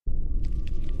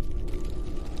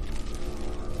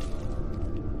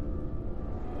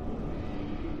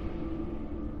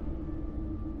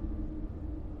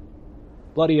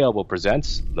Bloody Elbow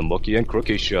presents The Mookie and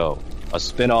Crookie Show, a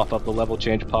spin-off of the Level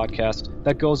Change podcast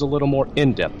that goes a little more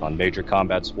in-depth on major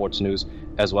combat sports news,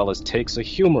 as well as takes a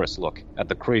humorous look at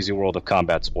the crazy world of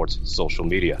combat sports social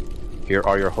media. Here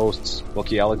are your hosts,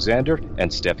 Mookie Alexander and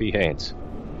Steffi Haynes.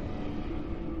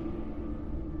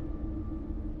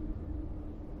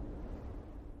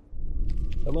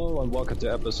 Hello and welcome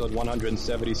to episode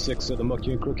 176 of the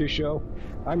Mookie and Crookie Show.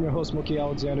 I'm your host, Mookie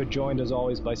Alexander, joined as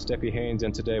always by Steffi Haynes,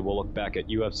 and today we'll look back at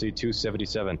UFC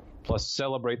 277, plus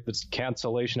celebrate the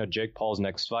cancellation of Jake Paul's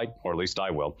next fight, or at least I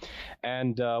will.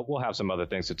 And we'll have some other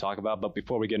things to talk about, but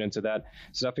before we get into that,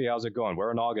 Steffi, how's it going?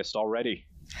 We're in August already.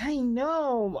 I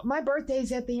know. My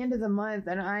birthday's at the end of the month,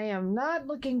 and I am not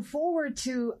looking forward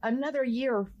to another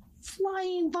year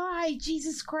flying by.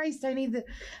 Jesus Christ, I need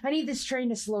this train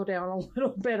to slow down a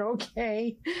little bit,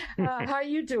 okay? How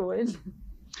you doing?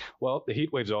 Well, the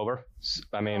heat wave's over.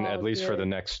 I mean, at least for the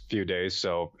next few days.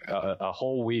 So a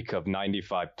whole week of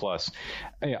 95 plus.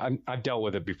 I've dealt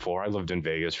with it before. I lived in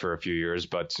Vegas for a few years,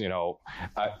 but you know,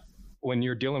 when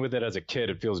you're dealing with it as a kid,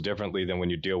 it feels differently than when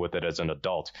you deal with it as an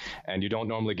adult. And you don't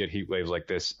normally get heat waves like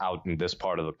this out in this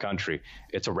part of the country.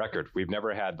 It's a record. We've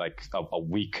never had like a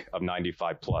week of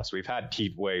 95 plus. We've had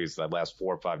heat waves that last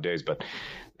 4 or 5 days, but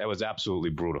that was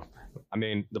absolutely brutal. I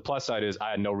mean, the plus side is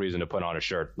I had no reason to put on a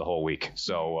shirt the whole week.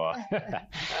 So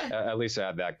at least I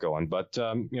had that going. But,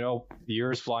 you know, the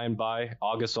year is flying by.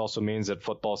 August also means that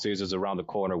football season is around the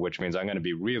corner, which means I'm going to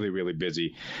be really, really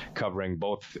busy covering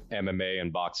both MMA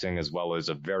and boxing, as well as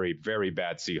a very, very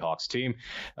bad Seahawks team.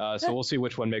 So we'll see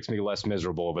which one makes me less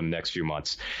miserable over the next few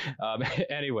months.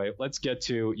 Anyway, let's get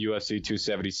to UFC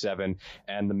 277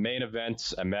 and the main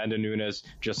event. Amanda Nunes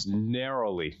just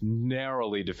narrowly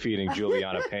defeating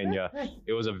Juliana Pena.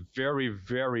 It was a very,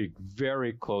 very,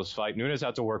 very close fight. Nunes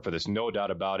had to work for this, no doubt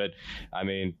about it. I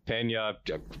mean, Pena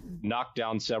knocked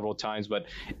down several times, but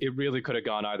it really could have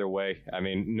gone either way. I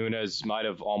mean, Nunes might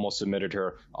have almost submitted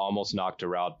her, almost knocked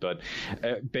her out, but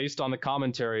based on the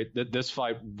commentary, this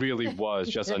fight really was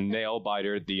just a nail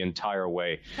biter the entire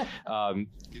way.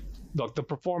 Look, the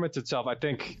performance itself, I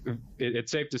think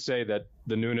it's safe to say that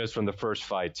the Nunes from the first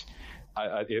fight,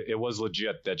 it was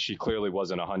legit that she clearly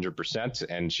wasn't 100%,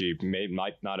 and she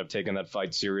might not have taken that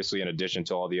fight seriously in addition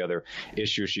to all the other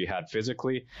issues she had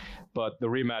physically. But the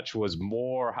rematch was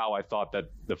more how I thought that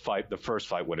the first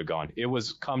fight would have gone. It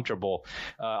was comfortable,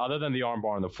 other than the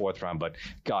armbar in the fourth round. But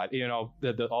God, you know,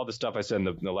 all the stuff I said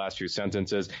in the last few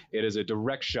sentences, it is a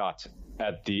direct shot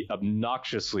at the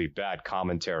obnoxiously bad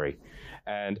commentary.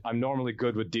 And I'm normally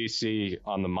good with DC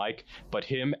on the mic, but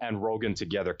him and Rogan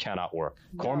together cannot work.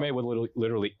 No. Cormier with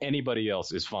literally anybody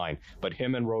else is fine, but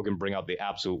him and Rogan bring out the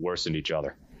absolute worst in each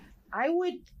other. I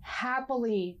would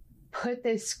happily put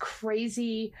this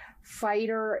crazy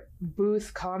fighter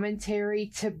booth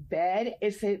commentary to bed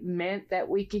if it meant that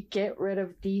we could get rid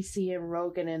of DC and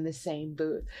Rogan in the same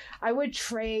booth. I would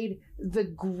trade the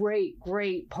great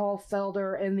Paul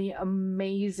Felder and the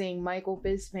amazing Michael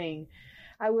Bisping.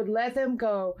 I would let them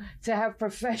go to have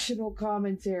professional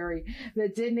commentary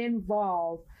that didn't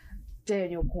involve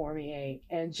Daniel Cormier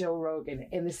and Joe Rogan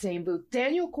in the same booth.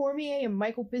 Daniel Cormier and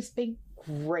Michael Bisping,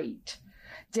 great.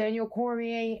 Daniel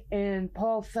Cormier and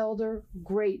Paul Felder,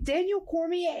 great. Daniel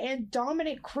Cormier and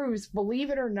Dominic Cruz,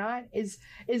 believe it or not, is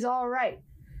all right.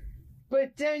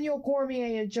 But Daniel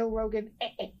Cormier and Joe Rogan,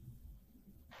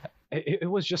 It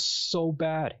was just so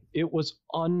bad. It was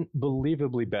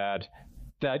unbelievably bad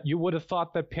that you would have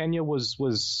thought that Pena was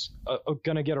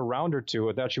going to get a round or two,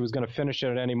 or that she was going to finish it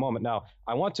at any moment. Now,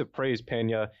 I want to praise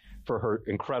Pena for her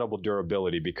incredible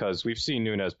durability, because we've seen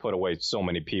Nunes put away so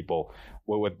many people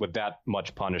with that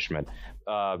much punishment.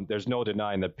 There's no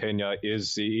denying that Pena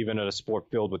is, even in a sport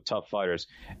filled with tough fighters,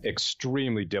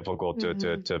 extremely difficult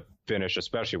to finish,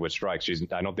 especially with strikes.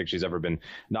 I don't think she's ever been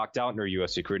knocked out in her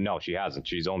UFC career. No, she hasn't.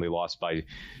 She's only lost by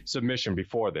submission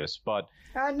before this. But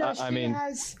no,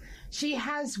 she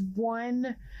has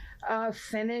one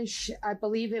finish. I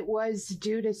believe it was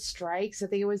due to strikes. I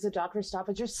think it was a doctor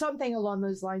stoppage or something along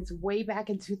those lines way back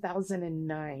in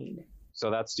 2009. So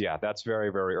that's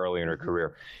very, very early in her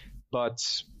career. But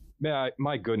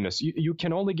my goodness, you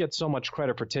can only get so much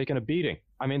credit for taking a beating.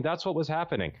 I mean, that's what was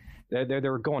happening. They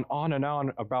were going on and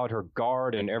on about her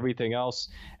guard and everything else,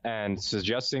 and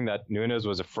suggesting that Nunes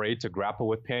was afraid to grapple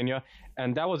with Pena.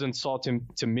 And that was insulting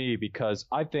to me, because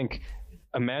I think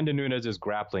Amanda Nunes'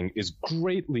 grappling is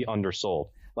greatly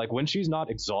undersold. Like, when she's not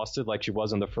exhausted like she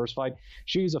was in the first fight,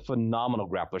 she's a phenomenal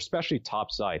grappler, especially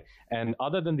topside. And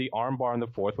other than the armbar in the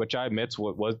fourth, which I admit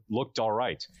looked all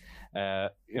right,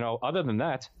 other than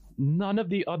that, none of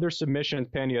the other submissions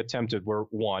Pena attempted were,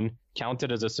 one,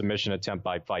 counted as a submission attempt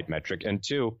by fight metric, and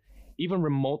two, even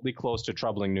remotely close to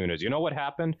troubling Nunes. You know what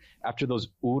happened after those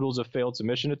oodles of failed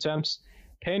submission attempts?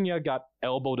 Pena got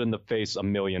elbowed in the face a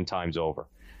million times over.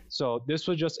 So this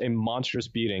was just a monstrous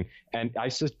beating, and I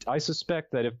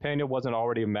suspect that if Pena wasn't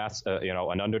already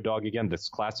an underdog again, this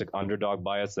classic underdog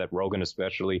bias that Rogan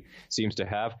especially seems to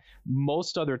have,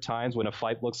 most other times when a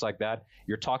fight looks like that,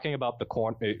 you're talking about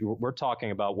we're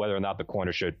talking about whether or not the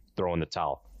corner should throw in the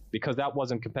towel, because that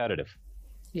wasn't competitive.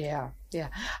 Yeah.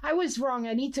 I was wrong.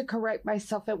 I need to correct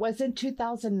myself. It wasn't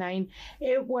 2009.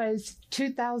 It was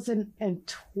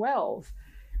 2012.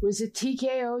 It was a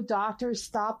TKO doctor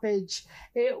stoppage.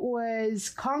 It was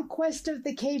Conquest of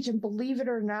the Cage, and believe it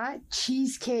or not,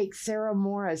 Cheesecake Sarah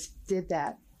Morris did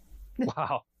that.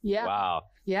 Wow. Yeah. Wow.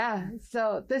 Yeah.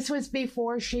 So this was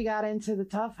before she got into the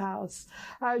Tough House.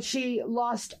 She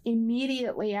lost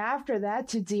immediately after that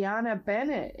to Deanna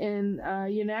Bennett in a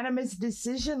unanimous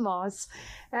decision loss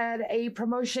at a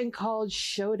promotion called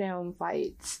Showdown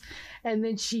Fights. And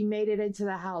then she made it into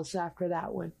the house after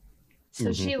that one.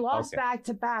 So she lost back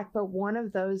to back, but one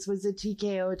of those was a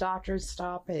TKO doctor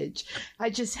stoppage. I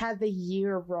just had the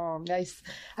year wrong. I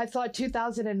thought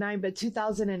 2009, but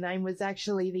 2009 was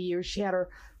actually the year she had her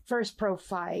first pro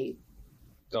fight.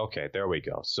 Okay, there we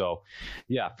go. So,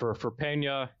 yeah, for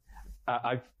Pena,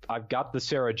 I've got the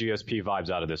Sarah GSP vibes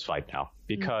out of this fight now,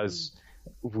 because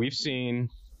we've seen.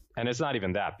 And it's not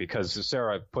even that, because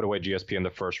Sarah put away GSP in the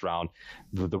first round.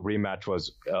 The rematch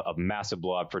was a massive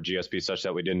blowout for GSP, such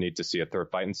that we didn't need to see a third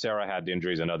fight. And Sarah had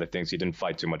injuries and other things. He didn't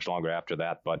fight too much longer after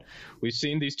that. But we've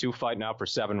seen these two fight now for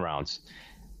 7 rounds.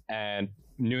 And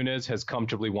Nunes has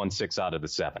comfortably won 6 out of the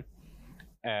 7.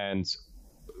 And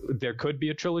there could be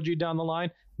a trilogy down the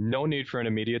line. No need for an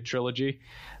immediate trilogy.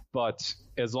 But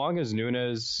as long as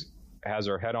Nunes has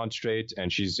her head on straight and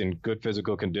she's in good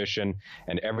physical condition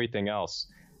and everything else,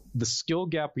 the skill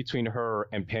gap between her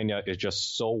and Pena is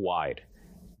just so wide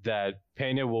that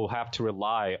Pena will have to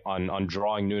rely on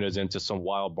drawing Nunes into some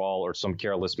wild ball or some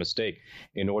careless mistake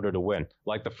in order to win.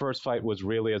 Like the first fight was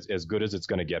really as good as it's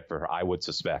going to get for her, I would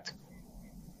suspect.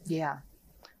 Yeah.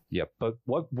 Yeah, but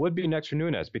what would be next for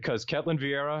Nunes? Because Ketlin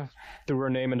Vieira threw her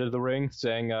name into the ring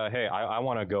saying, hey, I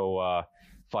want to go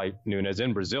fight Nunes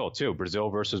in Brazil too. Brazil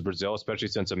versus Brazil, especially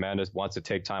since Amanda wants to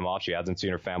take time off. She hasn't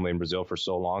seen her family in Brazil for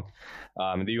so long.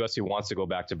 The UFC wants to go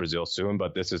back to Brazil soon,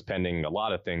 but this is pending a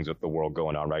lot of things with the world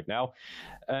going on right now.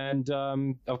 And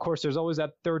of course, there's always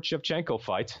that third Shevchenko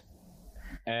fight.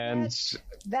 And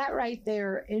that right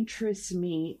there interests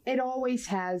me. It always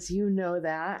has. You know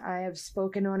that. I have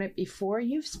spoken on it before.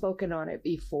 You've spoken on it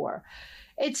before.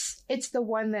 It's the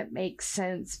one that makes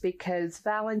sense, because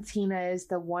Valentina is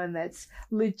the one that's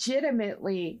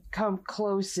legitimately come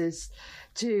closest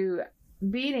to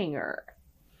beating her.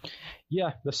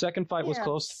 Yeah, the second fight was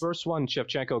close. The first one,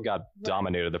 Shevchenko got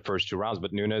dominated the first 2 rounds,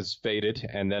 but Nunes faded.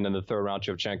 And then in the third round,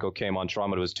 Shevchenko came on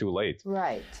strong, but it was too late.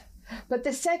 Right. But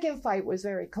the second fight was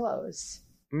very close.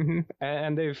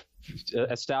 And they've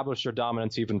established their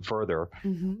dominance even further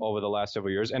over the last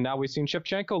several years. And now we've seen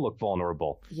Shevchenko look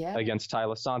vulnerable against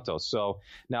Taila Santos. So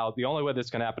now the only way this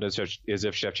can happen is if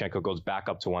Shevchenko goes back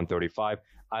up to 135.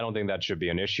 I don't think that should be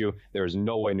an issue. There is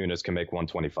no way Nunes can make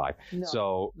 125.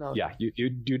 You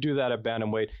do that at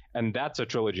bantamweight. And that's a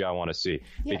trilogy I want to see,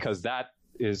 because that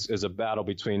is a battle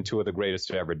between two of the greatest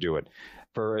to ever do it.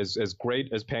 For as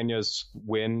great as Pena's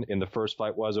win in the first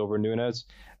fight was over Nunes,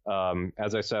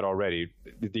 as I said already,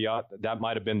 that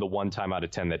might have been the 1 time out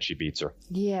of 10 that she beats her.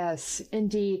 Yes,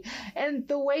 indeed. And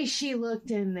the way she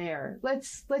looked in there,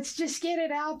 let's just get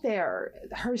it out there.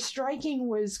 Her striking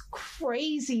was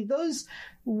crazy. Those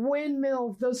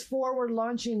forward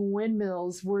launching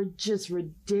windmills were just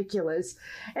ridiculous.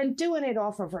 And doing it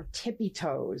off of her tippy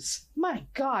toes. My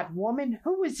God, woman,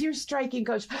 who was your striking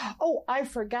coach? Oh, I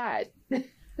forgot.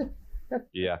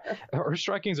 Yeah, her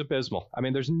striking's abysmal. I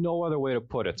mean, there's no other way to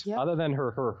put it other than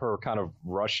her kind of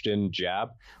rushed in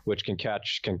jab, which can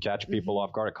catch people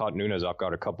off guard. It caught Nunes off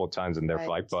guard a couple of times in their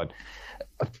fight, but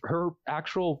her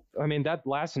actual, I mean, that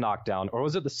last knockdown, or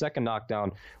was it the second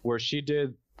knockdown, where she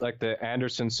did like the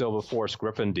Anderson Silva Forrest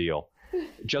Griffin deal,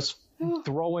 just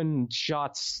throwing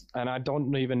shots, and I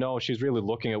don't even know if she's really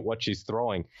looking at what she's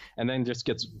throwing, and then just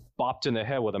gets bopped in the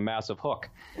head with a massive hook.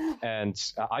 And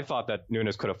I thought that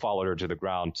Nunes could have followed her to the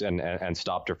ground and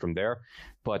stopped her from there.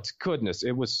 But goodness,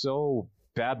 it was so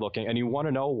bad looking. And you want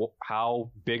to know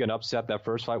how big an upset that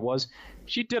first fight was?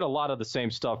 She did a lot of the same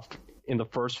stuff in the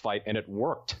first fight, and it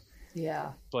worked.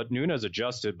 Yeah. But Nunes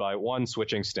adjusted by 1,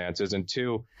 switching stances, and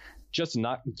 2, just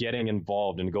not getting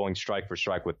involved and going strike for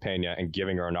strike with Pena and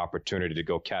giving her an opportunity to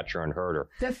go catch her and hurt her.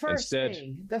 The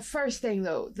first thing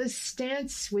though, the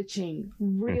stance switching,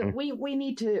 we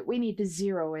need to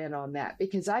zero in on that,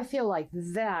 because I feel like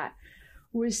that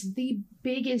was the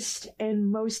biggest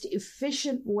and most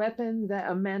efficient weapon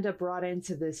that Amanda brought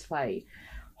into this fight.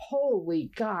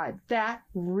 Holy God, that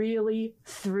really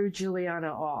threw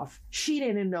Juliana off. She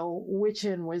didn't know which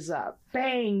end was up.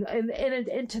 Bang, and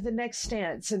into the next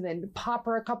stance, and then pop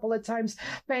her a couple of times.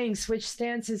 Bang, switch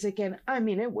stances again. I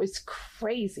mean, it was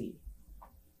crazy.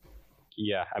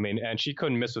 Yeah, I mean, and she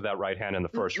couldn't miss with that right hand in the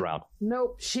first round.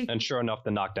 Nope. And sure enough, the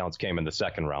knockdowns came in the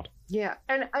second round. Yeah,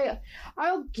 and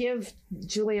I'll give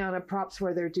Juliana props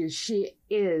where they're due. She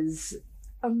is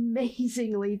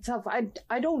amazingly tough.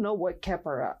 I don't know what kept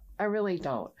her up. I really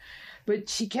don't. But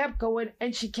she kept going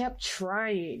and she kept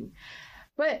trying.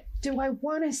 But do I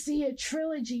want to see a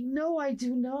trilogy? No, I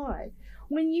do not.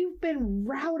 When you've been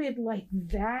routed like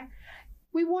that,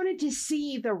 we wanted to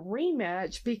see the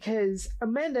rematch because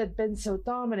Amanda had been so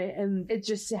dominant and it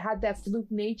just had that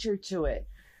fluke nature to it.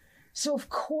 So of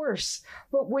course,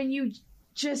 but when you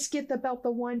just get the belt the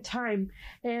one time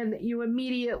and you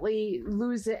immediately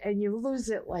lose it, and you lose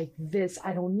it like this,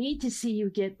 I don't need to see you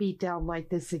get beat down like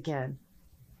this again.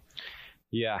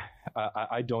 Yeah,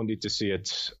 I don't need to see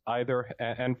it either.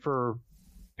 And for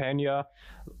Pena,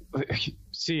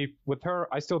 see, with her,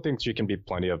 I still think she can beat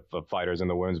plenty of fighters in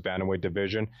the women's bantamweight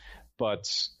division. But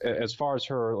as far as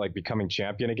her like becoming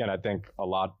champion again, I think a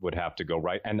lot would have to go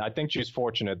right. And I think she's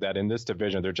fortunate that in this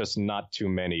division, there are just not too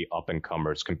many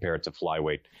up-and-comers compared to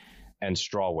flyweight and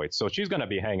strawweight. So she's going to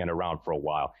be hanging around for a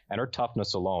while. And her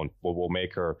toughness alone will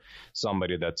make her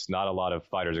somebody that's not a lot of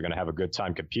fighters are going to have a good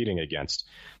time competing against.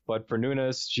 But for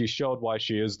Nunes, she showed why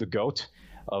she is the GOAT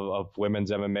of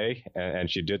women's MMA, and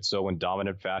she did so in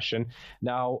dominant fashion.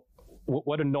 Now,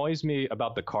 what annoys me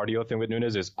about the cardio thing with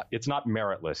Nunes is it's not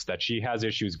meritless that she has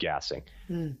issues gassing,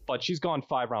 but she's gone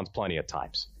 5 rounds plenty of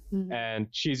times. And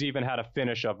she's even had a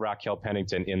finish of Raquel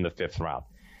Pennington in the 5th round.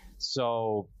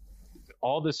 So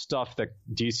all this stuff that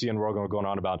DC and Rogan were going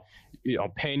on about,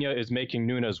 Pena is making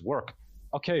Nunes work.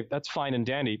 Okay, that's fine and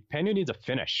dandy. Pena needs a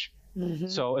finish.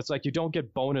 So it's like you don't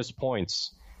get bonus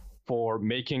points for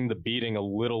making the beating a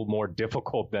little more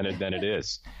difficult than it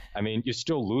is. I mean, you're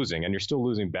still losing, and you're still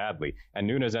losing badly. And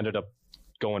Nunes ended up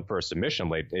going for a submission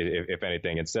late, if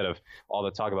anything, instead of all the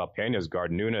talk about Pena's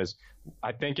guard. Nunes,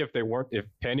 I think if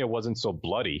Pena wasn't so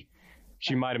bloody,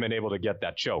 she might have been able to get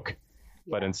that choke.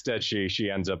 Yeah. But instead, she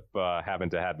ends up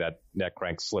having to have that neck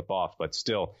crank slip off. But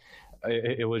still,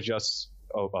 it was just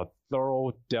a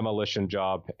thorough demolition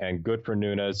job, and good for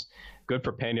Nunes. Good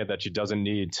for Pena that she doesn't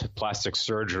need plastic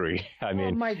surgery. I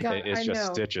mean, oh my God, it's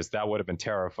just stitches. That would have been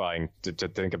terrifying to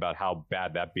think about how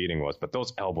bad that beating was. But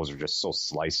those elbows are just so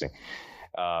slicing.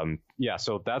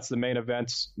 So that's the main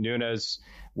event. Nunes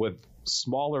with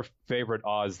smaller favorite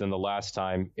odds than the last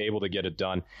time, able to get it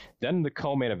done. Then the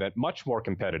co-main event, much more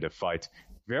competitive fight.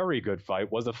 Very good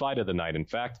fight. Was the fight of the night, in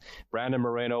fact. Brandon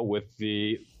Moreno with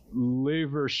the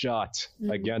liver shot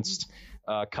against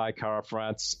Kai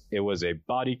Kara-France. It was a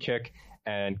body kick,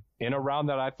 and in a round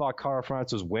that I thought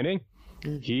Kara-France was winning,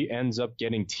 he ends up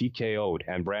getting TKO'd,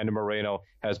 and Brandon Moreno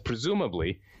has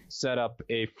presumably set up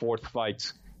a 4th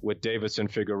fight with Davison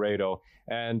Figueiredo.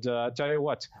 And tell you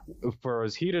what, for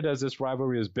as heated as this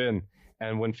rivalry has been,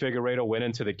 and when Figueiredo went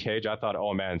into the cage, I thought,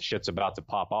 oh man, shit's about to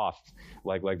pop off,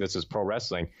 like this is pro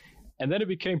wrestling. And then it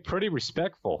became pretty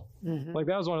respectful. Like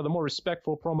that was one of the more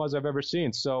respectful promos I've ever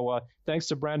seen. So thanks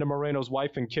to Brandon Moreno's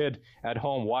wife and kid at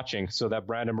home watching, so that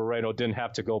Brandon Moreno didn't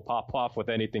have to go pop off with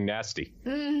anything nasty.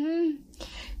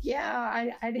 Yeah,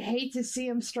 I'd hate to see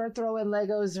him start throwing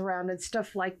Legos around and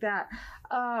stuff like that.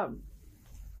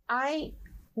 I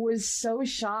was so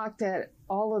shocked at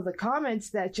all of the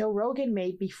comments that Joe Rogan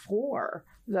made before,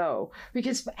 though,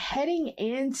 because heading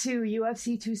into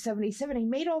UFC 277, he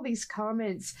made all these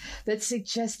comments that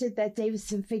suggested that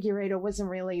Davison Figueiredo wasn't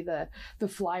really the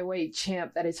flyweight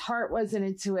champ, that his heart wasn't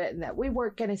into it, and that we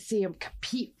weren't going to see him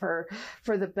compete for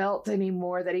the belt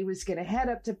anymore, that he was going to head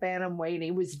up to bantamweight and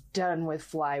he was done with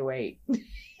flyweight.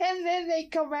 And then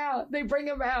they bring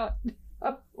him out.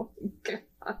 Oh my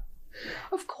God.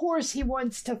 Of course he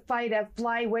wants to fight at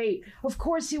flyweight. Of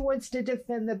course he wants to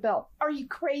defend the belt. Are you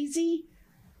crazy?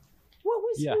 What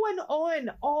was going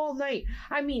on all night?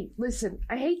 I mean, listen,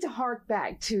 I hate to hark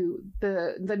back to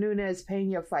the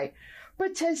Nunes-Pena fight,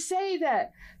 but to say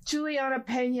that Juliana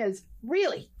Pena is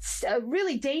really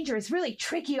dangerous, really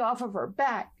tricky off of her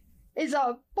back is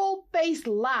a full-faced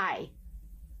lie.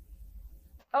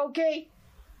 Okay?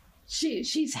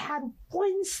 She's had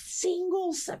one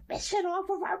single submission off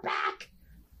of her back.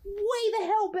 way the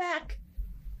hell back.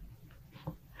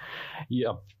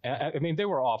 Yeah, I mean, they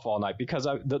were off all night because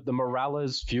the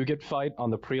Morales-Fugit fight on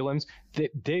the prelims,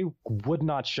 they would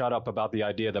not shut up about the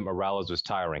idea that Morales was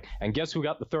tiring. And guess who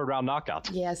got the third round knockout?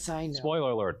 Yes, I know.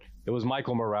 Spoiler alert. It was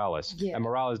Michael Morales. Yeah. And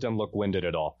Morales didn't look winded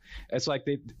at all. It's like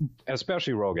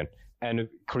especially Rogan, and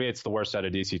it creates the worst out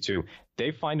of DC2.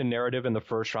 They find a narrative in the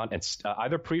first round, and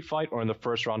either pre-fight or in the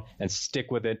first round, and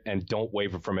stick with it and don't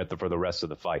waver from it for the rest of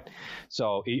the fight.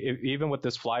 So even with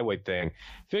this flyweight thing,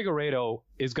 Figueiredo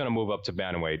is going to move up to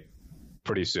bantamweight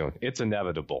pretty soon. It's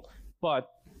inevitable. But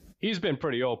he's been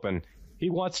pretty open.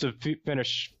 He wants to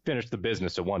finish the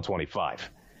business at 125.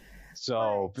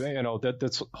 So,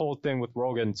 this whole thing with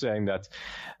Rogan saying that,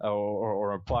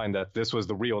 or implying that this was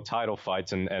the real title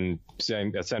fights and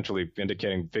saying, essentially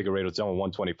indicating Figueiredo's own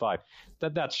 125,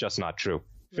 that's just not true.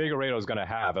 Figueiredo is going to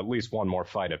have at least one more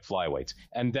fight at flyweight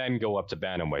and then go up to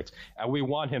bantamweight. And we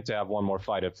want him to have one more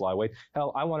fight at flyweight.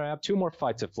 Hell, I want to have two more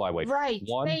fights at flyweight. Right.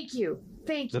 One, Thank you.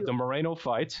 The Moreno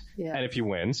fight. Yes. And if he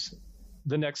wins,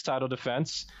 the next title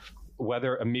defense,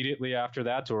 whether immediately after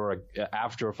that or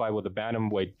after a fight with the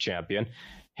bantamweight champion,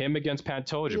 him against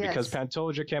Pantoja, yes. because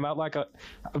Pantoja came out like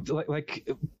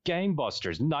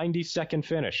gangbusters, 90-second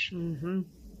finish. Mm-hmm.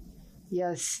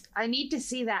 Yes, I need to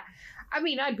see that. I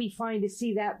mean, I'd be fine to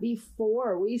see that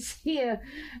before we see a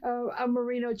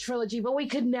Moreno trilogy, but we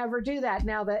could never do that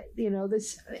now that,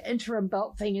 this interim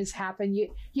belt thing has happened.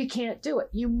 You can't do it.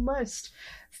 You must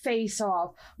face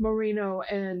off Moreno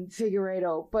and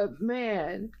Figueiredo. But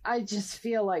man, I just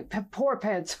feel like poor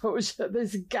Pantoja,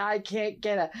 this guy can't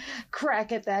get a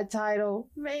crack at that title.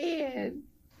 Man,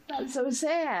 that's so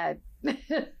sad.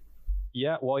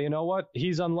 Yeah, well, you know what?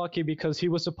 He's unlucky because he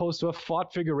was supposed to have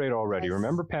fought Figueiredo already. Yes.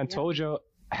 Remember, Pantoja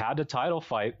had a title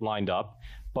fight lined up,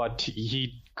 but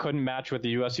he couldn't match with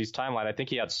the UFC's timeline. I think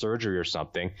he had surgery or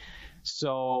something.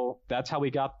 So that's how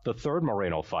we got the third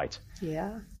Moreno fight.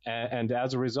 Yeah. And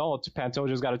as a result,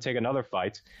 Pantoja's got to take another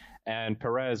fight. And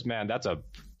Perez, man, that's a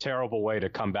terrible way to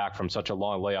come back from such a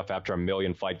long layoff after a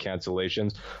million fight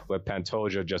cancellations, with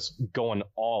Pantoja just going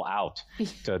all out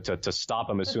to stop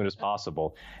him as soon as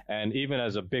possible. And even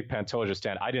as a big Pantoja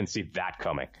stan, I didn't see that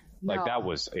coming. Like, that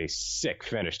was a sick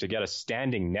finish to get a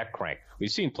standing neck crank.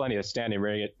 We've seen plenty of standing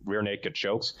rear naked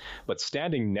chokes, but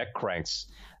standing neck cranks,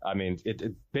 I mean, it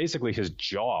basically his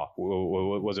jaw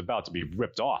was about to be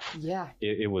ripped off. Yeah.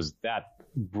 It was that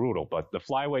brutal, but the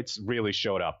flyweights really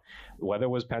showed up. Whether it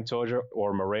was Pantoja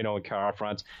or Moreno and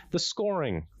Kara-France, the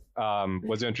scoring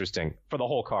was interesting for the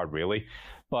whole card, really.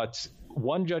 But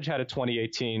one judge had a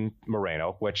 2018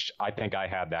 Moreno, which I think I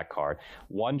had that card.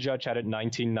 One judge had it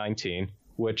 1919,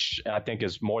 which I think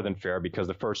is more than fair because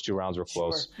the first two rounds were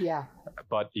close. Sure. Yeah.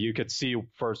 But you could see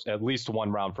first at least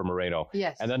one round for Moreno.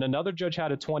 Yes. And then another judge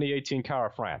had a 2018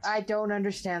 Kara-France. I don't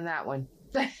understand that one.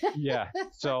 Yeah.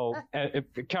 So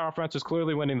Kara-France was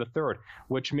clearly winning the third,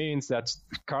 which means that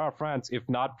Kara-France, if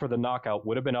not for the knockout,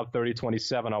 would have been up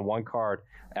 30-27 on one card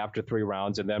after three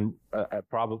rounds, and then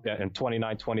probably and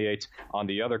 29-28 on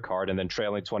the other card, and then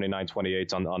trailing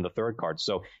 29-28 on the third card.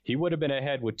 So he would have been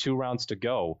ahead with 2 rounds to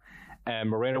go, and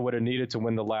Moreno would have needed to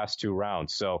win the last 2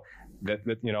 rounds. So that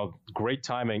great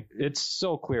timing. It's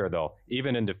so clear, though,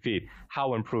 even in defeat,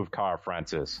 how improved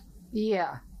Kara-France is.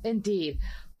 Yeah, indeed.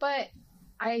 But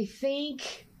I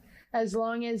think as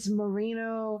long as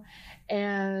Moreno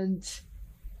and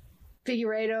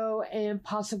Figueiredo and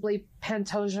possibly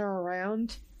Pantoja are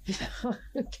around,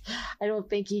 I don't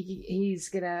think he's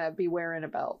going to be wearing a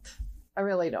belt. I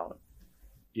really don't.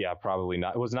 Yeah, probably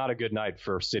not. It was not a good night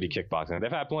for City Kickboxing.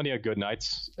 They've had plenty of good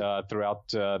nights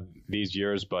throughout these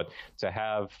years, but to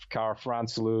have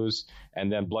Kara-France lose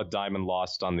and then Blood Diamond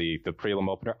lost on the prelim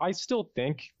opener, I still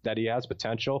think that he has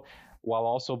potential, while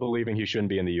also believing he shouldn't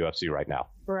be in the UFC right now.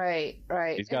 Right.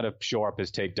 He's got to shore up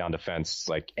his takedown defense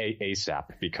like ASAP,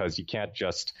 because you can't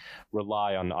just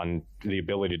rely on the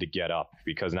ability to get up,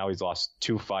 because now he's lost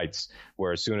 2 fights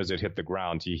where as soon as it hit the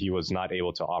ground, he was not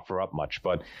able to offer up much.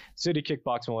 But City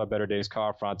Kickboxing will have better days.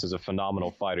 Kara-France is a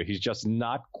phenomenal fighter. He's just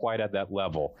not quite at that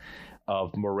level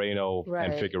of Moreno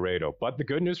and Figueiredo. But the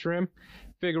good news for him,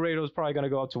 Figueiredo is probably going to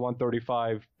go up to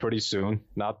 135 pretty soon.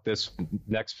 Not this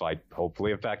next fight,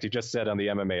 hopefully. In fact, he just said on the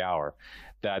MMA Hour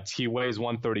that he weighs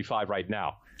 135 right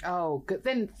now. Oh, good.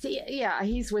 Then, see, yeah,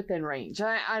 he's within range.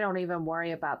 I don't even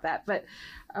worry about that. But,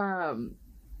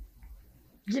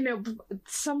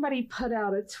 somebody put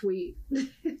out a tweet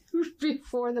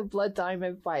before the Blood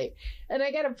Diamond fight. And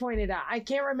I got to point it out. I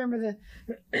can't remember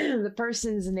the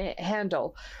person's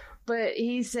handle. But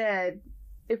he said,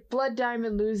 if Blood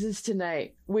Diamond loses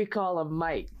tonight, we call him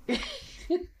Mike.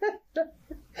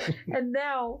 And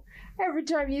now Every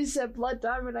time you said Blood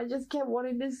Diamond, I just kept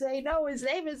wanting to say, no, his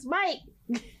name is Mike.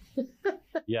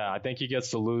 Yeah, I think he gets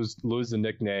to lose the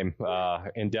nickname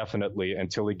indefinitely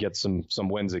until he gets some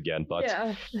wins again.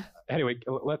 But anyway,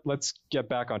 let's get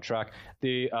back on track.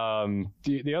 The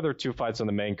other two fights on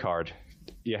the main card,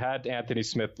 you had Anthony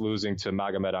Smith losing to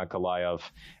Magomed Ankalaev,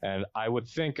 and I would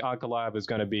think Ankalaev is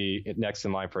going to be next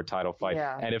in line for a title fight.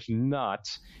 Yeah. And if not,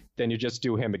 then you just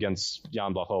do him against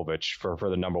Jan Blachowicz for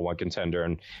the number one contender,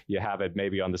 and you have it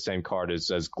maybe on the same card as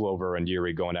Glover and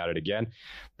Yuri going at it again.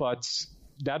 But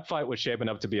that fight was shaping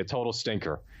up to be a total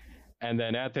stinker. And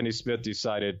then Anthony Smith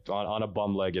decided on a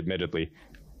bum leg, admittedly,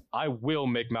 I will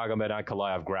make Magomed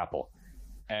Ankalaev grapple.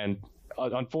 And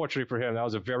unfortunately for him, that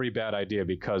was a very bad idea,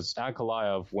 because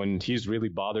Ankalaev, when he's really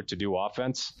bothered to do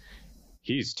offense,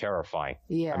 he's terrifying.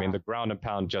 Yeah. I mean, the ground and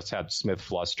pound just had Smith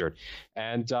flustered.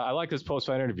 And I like this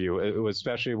post-fight interview. It was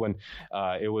especially when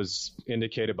it was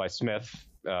indicated by Smith,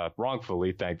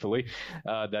 wrongfully, thankfully,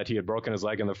 that he had broken his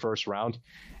leg in the first round.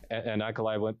 And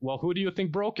Ankalaev went, well, who do you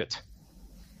think broke it?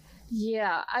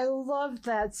 Yeah, I love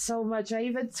that so much. I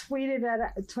even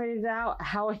tweeted out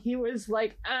how he was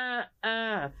like,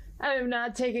 I'm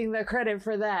not taking the credit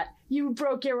for that. You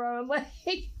broke your own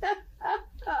leg.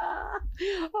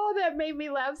 Oh, that made me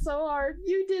laugh so hard.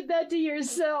 You did that to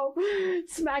yourself.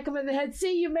 Smack him in the head.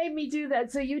 See, you made me do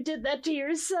that, so you did that to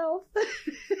yourself.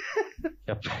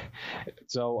 Yep.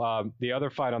 So the other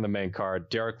fight on the main card,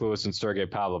 Derek Lewis and Sergey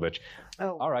Pavlovich.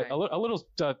 Oh, all right. A little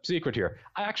secret here.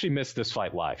 I actually missed this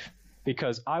fight live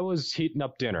because I was heating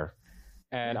up dinner,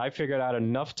 and I figured out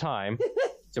enough time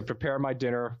to prepare my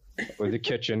dinner with the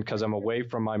kitchen because I'm away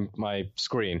from my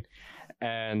screen,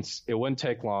 and it wouldn't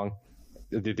take long.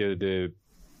 The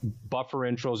buffer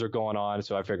intros are going on,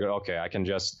 so I figured, okay, I can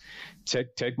just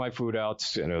take my food out,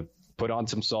 put on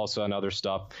some salsa and other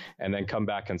stuff, and then come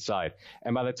back inside.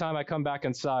 And by the time I come back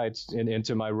inside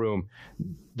into my room,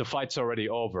 the fight's already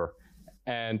over,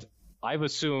 and I've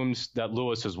assumed that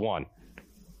Lewis has won.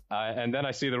 And then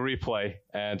I see the replay,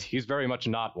 and he's very much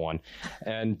not won.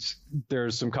 And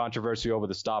there's some controversy over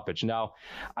the stoppage. Now,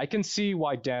 I can see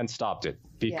why Dan stopped it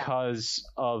because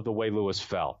of the way Lewis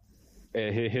fell.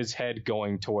 His head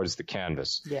going towards the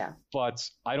canvas. Yeah. But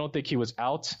I don't think he was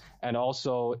out. And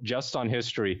also, just on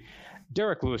history,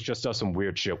 Derek Lewis just does some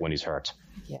weird shit when he's hurt.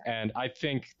 Yeah. And I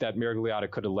think that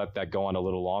Miragliotta could have let that go on a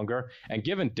little longer. And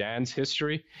given Dan's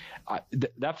history,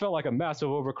 that felt like a massive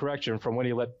overcorrection from when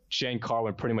he let Shane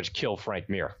Carwin pretty much kill Frank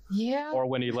Mir. Yeah. Or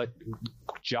when he let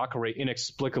Jacare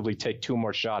inexplicably take two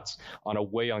more shots on a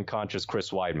way unconscious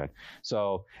Chris Weidman.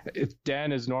 So if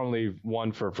Dan is normally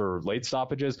one for late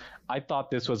stoppages, I thought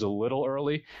this was a little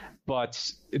early,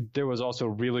 but there was also a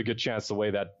really good chance the way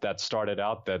that started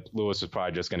out that Lewis was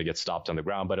probably just going to get stopped on the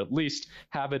ground, but at least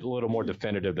have it a little more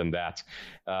definitive than that.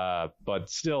 But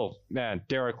still, man,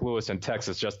 Derek Lewis and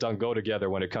Texas just don't go together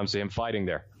when it comes to him fighting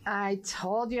there. I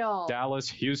told y'all. Dallas,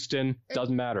 Houston,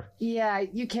 doesn't matter. Yeah,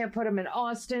 you can't put him in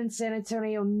Austin, San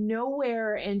Antonio,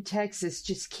 nowhere in Texas.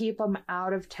 Just keep him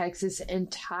out of Texas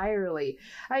entirely.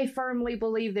 I firmly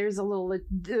believe there's a little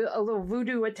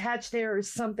voodoo attached there, or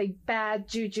something bad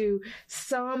juju.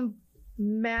 Some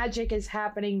magic is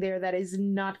happening there that is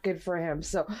not good for him.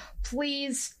 So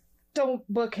please don't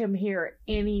book him here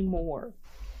anymore.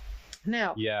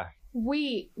 Now, yeah.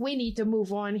 We need to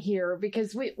move on here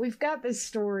because we've got this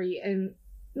story, and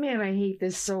man, I hate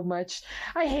this so much.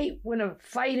 I hate when a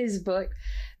fight is booked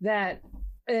that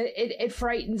it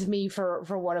frightens me for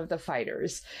one of the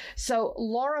fighters. So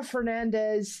Laura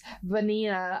Fernandez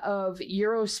Vanilla of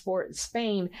Eurosport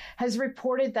Spain has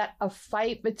reported that a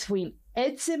fight between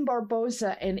Edson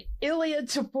Barboza and Ilia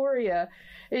Topuria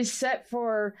is set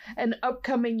for an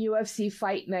upcoming UFC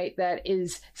fight night that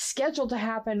is scheduled to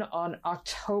happen on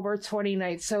October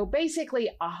 29th. So basically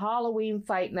a Halloween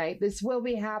fight night. This will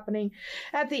be happening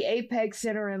at the Apex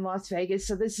Center in Las Vegas.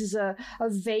 So this is a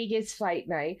Vegas fight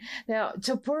night. Now,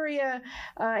 Topuria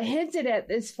hinted at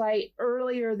this fight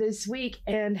earlier this week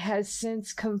and has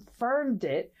since confirmed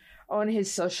it on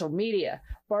his social media.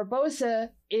 Barboza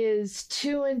is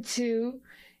 2-2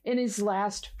 in his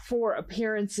last 4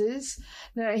 appearances.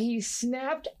 Now, he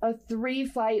snapped a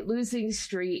 3-fight losing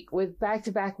streak with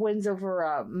back-to-back wins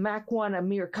over Makwan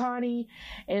Amir Khani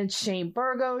and Shane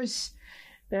Burgos.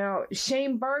 Now,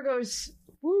 Shane Burgos,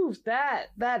 woo,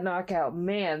 that knockout,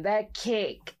 man, that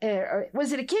kick.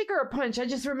 Was it a kick or a punch? I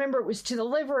just remember it was to the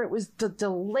liver. It was the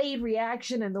delayed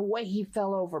reaction and the way he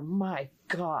fell over. My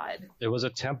God. It was a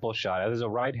temple shot. It was a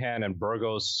right hand, and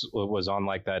Burgos was on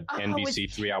like that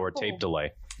NBC 3-hour tape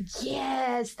delay.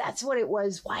 Yes, that's what it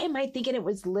was. Why am I thinking it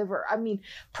was liver? I mean,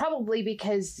 probably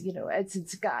because,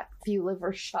 Edson's got a few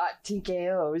liver shot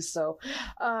TKOs. So,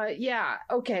 yeah,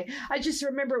 okay. I just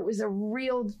remember it was a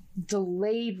real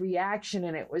delayed reaction,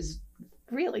 and it was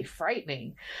really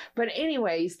frightening. But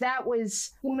anyways, that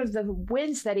was one of the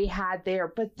wins that he had there.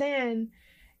 But then,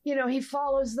 he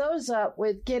follows those up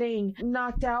with getting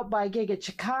knocked out by Giga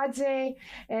Chikadze,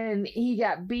 and he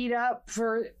got beat up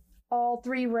for all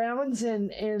 3 rounds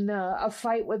in a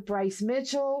fight with Bryce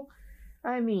Mitchell.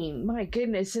 I mean, my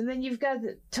goodness. And then you've got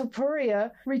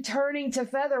Topuria returning to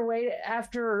featherweight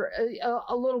after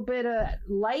a little bit of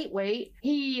lightweight.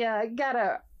 He got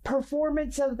a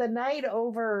performance of the night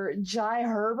over Jai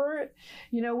Herbert,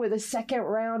 with a 2nd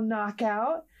round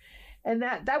knockout. And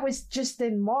that was just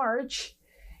in March.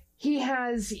 He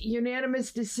has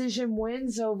unanimous decision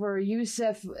wins over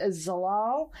Youssef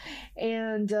Zalal,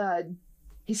 and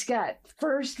he's got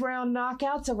 1st round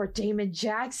knockouts over Damon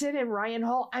Jackson and Ryan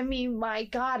Hall. I mean, my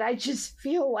God, I just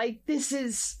feel like this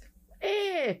is,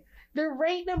 they're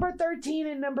ranked number 13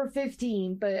 and number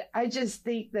 15, but I just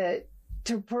think that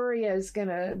Topuria is going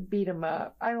to beat him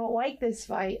up. I don't like this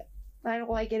fight. I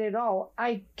don't like it at all.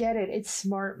 I get it. It's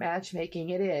smart matchmaking.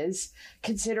 It is,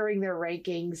 considering their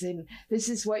rankings. And this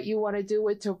is what you want to do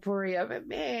with Topuria. But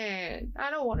man, I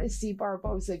don't want to see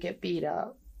Barboza get beat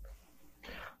up.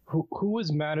 Who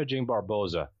is managing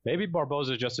Barboza? Maybe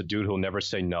Barboza is just a dude who'll never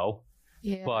say no.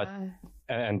 Yeah. But,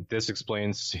 and this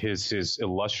explains his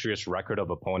illustrious record of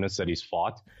opponents that he's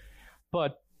fought.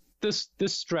 But this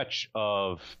stretch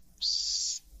of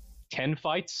 10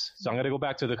 fights. So I'm going to go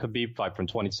back to the Khabib fight from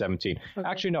 2017. Okay.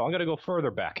 Actually, no, I'm going to go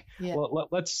further back. Yeah. Well,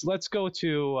 let's go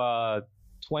to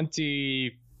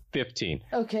 2015.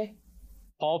 Okay.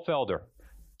 Paul Felder,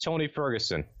 Tony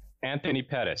Ferguson, Anthony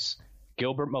Pettis,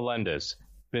 Gilbert Melendez,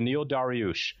 Beneil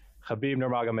Dariush, Khabib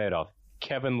Nurmagomedov,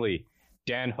 Kevin Lee,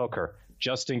 Dan Hooker,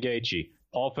 Justin Gaethje,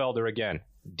 Paul Felder again,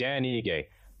 Dan Ige,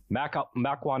 Makwan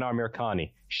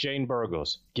Amirkhani, Shane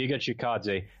Burgos, Giga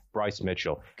Chikadze, Bryce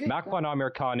Mitchell. Makwan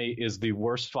Amirkhani is the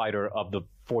worst fighter of the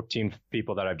 14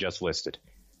 people that I've just listed.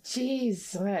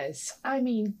 Jesus. I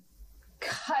mean,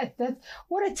 God,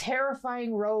 what a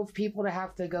terrifying row of people to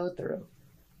have to go through.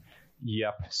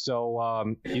 Yep.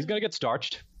 So he's going to get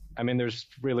starched. I mean, there's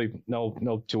really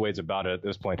no 2 ways about it at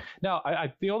this point. Now,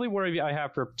 the only worry I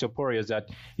have for Topuria is that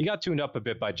he got tuned up a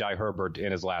bit by Jai Herbert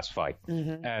in his last fight.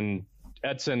 Mm-hmm. And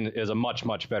Edson is a much,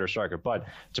 much better striker, but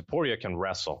Topuria can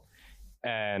wrestle.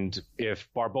 And if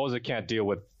Barboza can't deal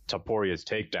with Topuria's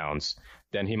takedowns,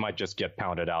 then he might just get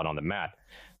pounded out on the mat.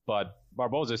 But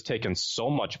Barboza's taken so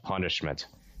much punishment,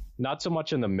 not so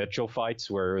much in the Mitchell fights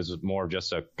where it was more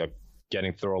just a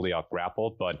getting thoroughly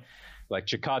out-grappled, but like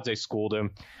Chikadze schooled him.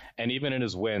 And even in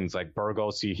his wins, like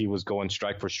Burgos, he was going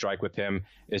strike for strike with him.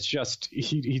 It's just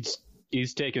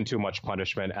he's taken too much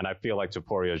punishment, and I feel like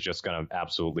Topuria is just going to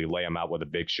absolutely lay him out with a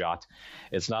big shot.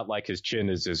 It's not like his chin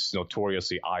is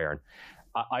notoriously iron.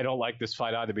 I don't like this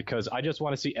fight either because I just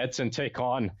want to see Edson take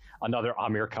on another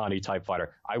Amirkhani type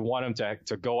fighter. I want him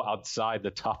to go outside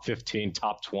the top 15,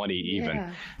 top 20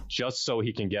 even, just so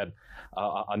he can get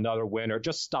another win or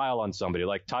just style on somebody.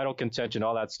 Like title contention,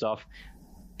 all that stuff,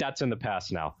 that's in the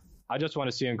past now. I just want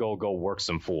to see him go work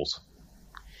some fools.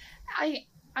 I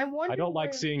wonder. I don't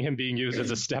like seeing him being used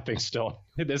as a stepping stone.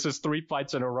 This is 3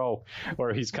 fights in a row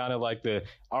where he's kind of like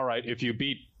all right, if you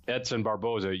beat Edson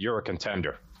Barboza, you're a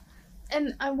contender.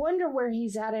 And I wonder where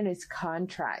he's at in his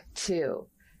contract too,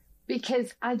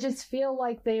 because I just feel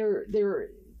like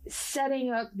they're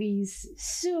setting up these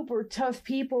super tough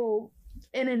people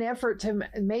in an effort to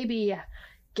maybe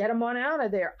get him on out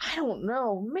of there. I don't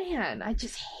know, man. I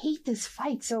just hate this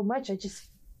fight so much. I just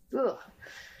don't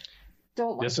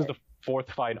like this. This is the 4th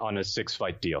fight on a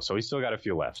 6-fight deal, so he's still got a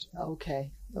few left.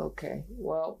 Okay.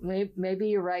 Well, maybe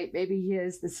you're right. Maybe he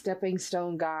is the stepping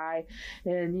stone guy,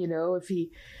 and if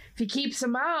he keeps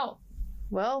him out,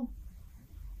 well,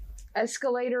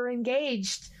 escalator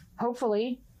engaged.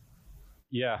 Hopefully.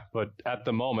 Yeah, but at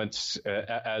the moment,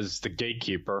 as the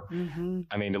gatekeeper,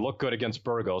 I mean, it looked good against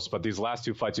Burgos, but these last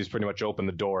 2 fights, he's pretty much opened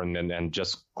the door and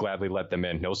just gladly let them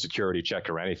in. No security check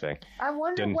or anything. I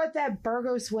wonder what that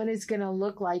Burgos win is going to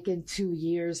look like in 2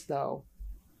 years, though.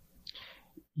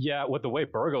 Yeah, with the way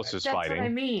Burgos is fighting. That's what I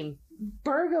mean.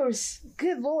 Burgos,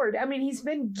 good Lord. I mean, he's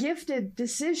been gifted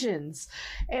decisions.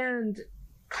 And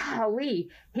golly,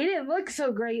 he didn't look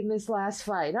so great in this last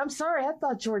fight. I'm sorry, I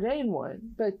thought Jourdain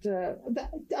won. But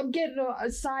I'm getting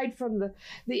aside from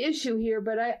the issue here,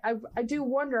 but I do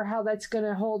wonder how that's going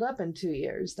to hold up in 2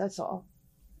 years. That's all.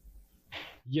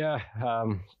 Yeah,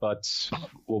 but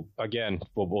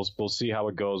we'll see how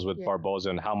it goes with Barboza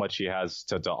and how much he has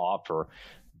to offer.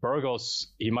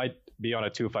 Burgos, he might be on a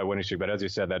 2-fight winning streak, but as you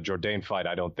said, that Jourdain fight,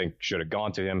 I don't think should have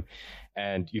gone to him.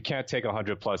 And you can't take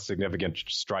 100+ significant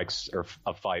strikes or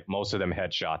a fight, most of them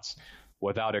headshots,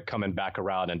 without it coming back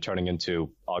around and turning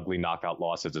into ugly knockout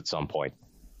losses at some point.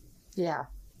 Yeah.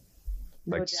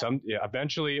 Like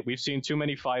eventually, we've seen too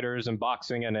many fighters in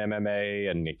boxing and MMA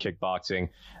and kickboxing.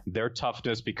 Their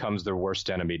toughness becomes their worst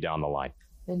enemy down the line.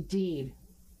 Indeed.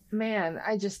 Man,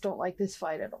 I just don't like this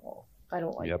fight at all. I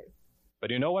don't like it. But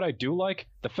you know what I do like?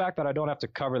 The fact that I don't have to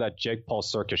cover that Jake Paul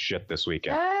circus shit this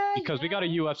weekend. Because we got a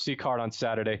UFC card on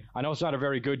Saturday. I know it's not a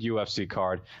very good UFC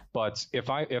card, but if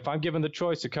I'm given the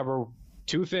choice to cover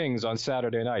two things on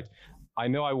Saturday night, I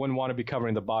know I wouldn't want to be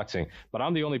covering the boxing, but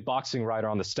I'm the only boxing writer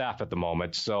on the staff at the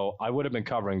moment, so I would have been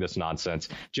covering this nonsense.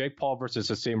 Jake Paul versus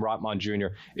Hasim Rahman Jr.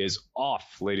 is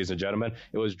off, ladies and gentlemen.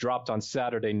 It was dropped on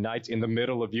Saturday night in the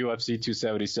middle of UFC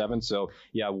 277, so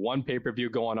yeah, one pay-per-view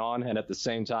going on, and at the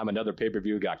same time, another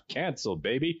pay-per-view got canceled,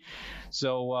 baby.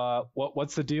 So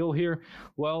what's the deal here?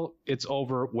 Well, it's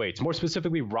over weight, more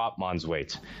specifically Rahman's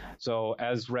weight. So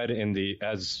as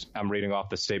I'm reading off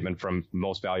the statement from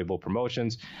Most Valuable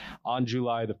Promotions, on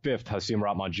July the 5th, Hasim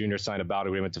Rahman Jr. signed a bout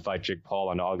agreement to fight Jake Paul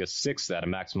on August 6th at a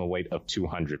maximum weight of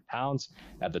 200 pounds.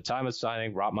 At the time of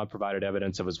signing, Rahman provided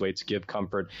evidence of his weight to give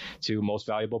comfort to Most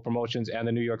Valuable Promotions and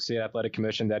the New York State Athletic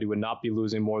Commission that he would not be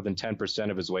losing more than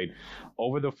 10% of his weight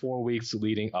over the 4 weeks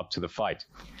leading up to the fight.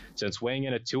 Since weighing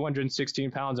in at 216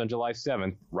 pounds on July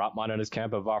 7th, Rahman and his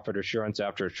camp have offered assurance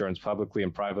after assurance publicly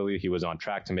and privately he was on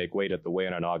track to make weight at the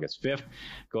weigh-in on August 5th,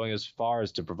 going as far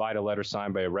as to provide a letter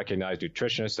signed by a recognized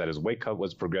nutritionist that his weight cut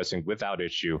was progressing without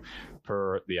issue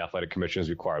per the Athletic Commission's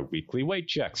required weekly weight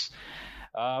checks.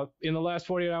 In the last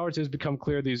 48 hours, it has become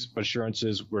clear these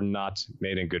assurances were not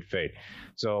made in good faith.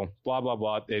 So, blah, blah,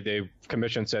 blah. The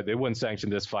commission said they wouldn't sanction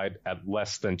this fight at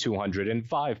less than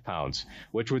 205 pounds,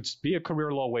 which would be a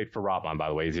career low weight for Rahman, by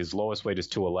the way. His lowest weight is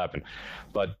 211.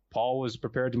 But Paul was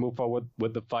prepared to move forward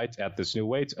with the fight at this new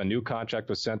weight. A new contract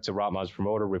was sent to Rahman's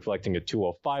promoter reflecting a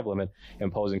 205 limit,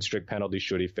 imposing strict penalties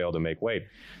should he fail to make weight.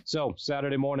 So,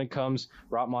 Saturday morning comes.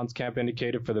 Rahman's camp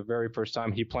indicated for the very first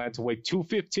time he planned to weigh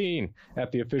 215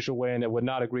 at the official weigh-in and would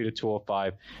not agree to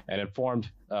 205, and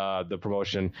informed the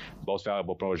promotion, Most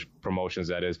Valuable Promotions,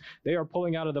 that is, they are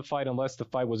pulling out of the fight unless the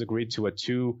fight was agreed to at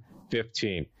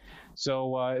 215.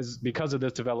 So because of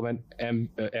this development,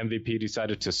 MVP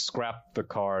decided to scrap the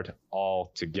card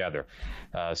altogether.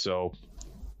 So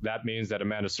that means that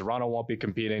Amanda Serrano won't be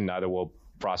competing, neither will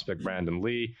prospect Brandon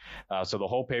Lee. So the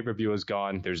whole pay-per-view is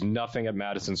gone. There's nothing at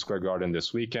Madison Square Garden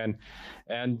this weekend.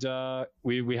 And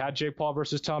we had Jake Paul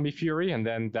versus Tommy Fury, and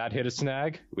then that hit a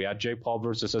snag. We had Jake Paul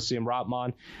versus Hasim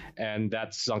Rahman, and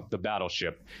that sunk the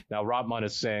battleship. Now, Rahman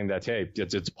is saying that, hey,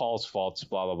 it's Paul's fault,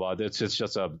 blah, blah, blah. It's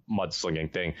just a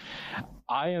mudslinging thing.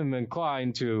 I am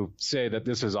inclined to say that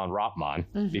this is on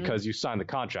Rahman because you signed the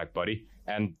contract, buddy,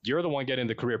 and you're the one getting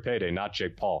the career payday, not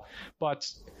Jake Paul. But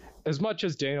as much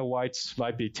as Dana White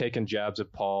might be taking jabs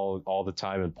at Paul all the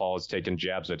time and Paul is taking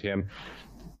jabs at him,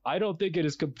 I don't think it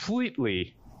is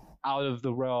completely out of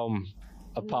the realm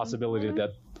of possibility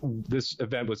that this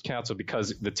event was canceled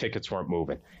because the tickets weren't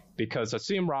moving. Because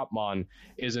Hasim Rahman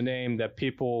is a name that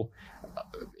people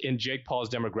in Jake Paul's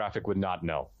demographic would not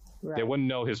know. Right. They wouldn't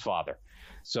know his father.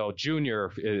 So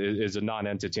Junior is a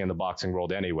non-entity in the boxing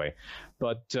world anyway.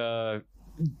 But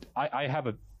I have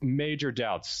a major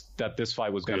doubts that this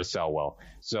fight was going to sell well.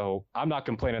 So I'm not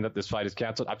complaining that this fight is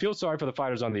canceled. I feel sorry for the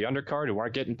fighters on the undercard who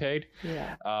aren't getting paid.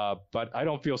 Yeah. But I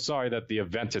don't feel sorry that the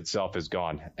event itself is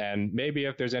gone. And maybe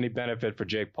if there's any benefit for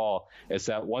Jake Paul, it's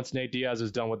that once Nate Diaz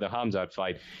is done with the Hamzat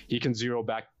fight, he can zero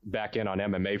back in on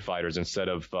MMA fighters instead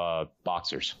of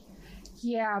boxers.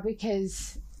 Yeah,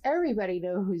 because everybody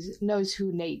knows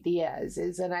who Nate Diaz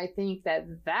is, and I think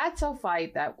that's a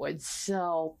fight that would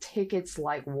sell tickets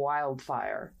like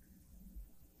wildfire.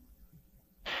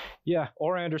 Yeah,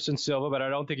 or Anderson Silva, but I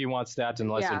don't think he wants that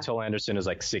until Anderson is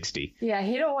like 60. Yeah,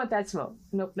 he don't want that smoke.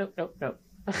 Nope.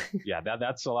 Yeah,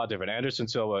 that's a lot different. Anderson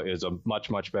Silva is a much,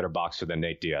 much better boxer than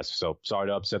Nate Diaz. So sorry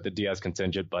to upset the Diaz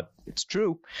contingent, but it's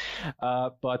true.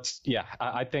 But yeah,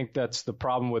 I think that's the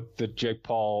problem with the Jake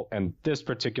Paul and this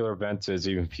particular event is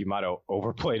he might have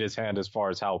overplayed his hand as far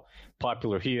as how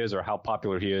popular he is or how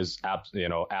popular he is,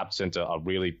 absent a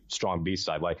really strong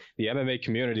B-side. Like the MMA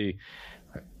community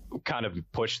kind of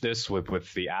pushed this with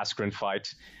the Askren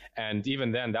fight. And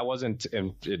even then, that wasn't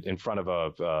in front of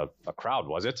a crowd,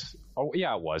 was it? Oh,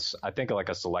 yeah, it was. I think like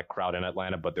a select crowd in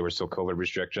Atlanta, but there were still COVID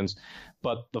restrictions.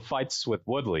 But the fights with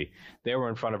Woodley, they were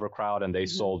in front of a crowd and they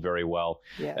sold very well,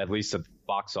 at least at the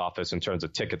box office in terms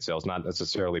of ticket sales, not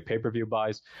necessarily pay-per-view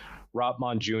buys.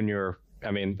 Robmon Jr.,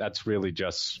 I mean, that's really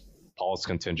just Paul's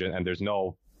contingent, and there's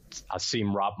no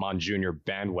Hasim Robmon Jr.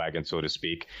 bandwagon, so to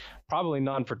speak. Probably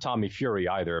none for Tommy Fury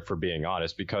either, if we're being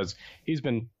honest, because he's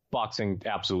been boxing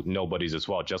absolute nobodies as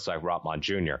well, just like Robmon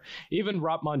Jr. Even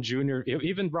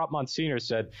Robmon Sr.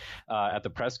 said at the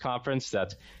press conference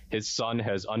that his son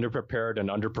has underprepared and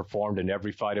underperformed in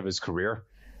every fight of his career,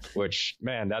 which,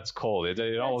 man, that's cold.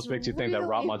 It almost makes you think that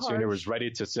Robmon Sr. was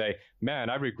ready to say, man,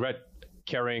 I regret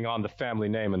carrying on the family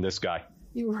name in this guy.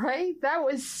 Right? That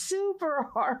was super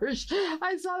harsh.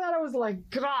 I saw that. I was like,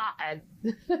 God.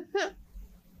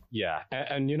 Yeah.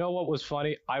 And you know what was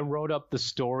funny? I wrote up the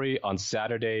story on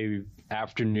Saturday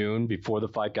afternoon before the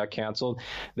fight got canceled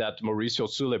that Mauricio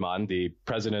Suleiman, the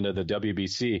president of the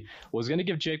WBC, was going to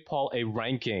give Jake Paul a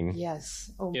ranking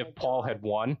if Paul had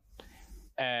won.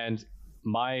 And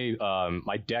my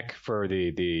deck for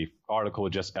the article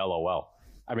was just LOL.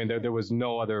 I mean, there was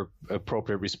no other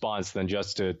appropriate response than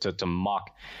just to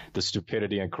mock the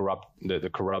stupidity and the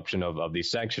corruption of these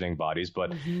sanctioning bodies.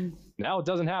 But now it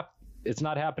doesn't happen. It's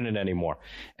not happening anymore.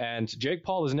 And Jake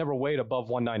Paul has never weighed above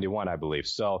 191, I believe.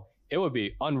 So it would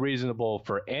be unreasonable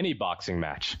for any boxing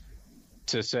match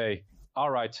to say, all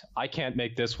right, I can't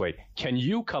make this weight. Can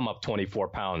you come up 24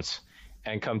 pounds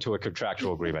and come to a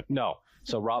contractual agreement? No.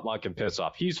 So Robmon can piss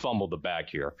off. He's fumbled the bag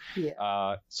here.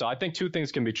 Yeah. So I think two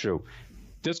things can be true.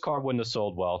 This card wouldn't have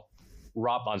sold well.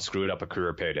 Robmon screwed up a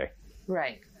career payday.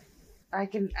 Right. I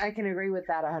can agree with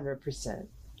that 100%.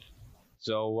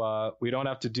 So we don't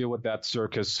have to deal with that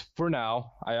circus for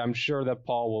now. I'm sure that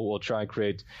Paul will try and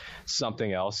create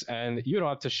something else. And you don't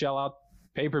have to shell out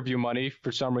pay-per-view money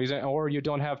for some reason, or you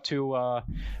don't have to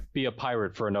be a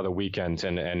pirate for another weekend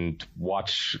and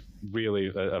watch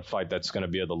really a fight that's going to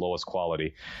be of the lowest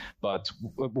quality. But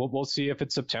we'll see if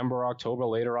it's September or October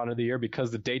later on in the year,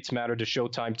 because the dates matter to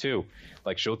Showtime too.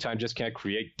 Like Showtime just can't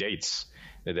create dates.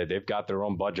 They've got their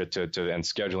own budget and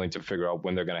scheduling to figure out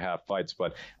when they're going to have fights.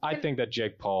 But I think that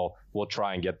Jake Paul will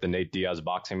try and get the Nate Diaz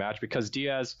boxing match, because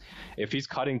Diaz, if he's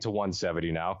cutting to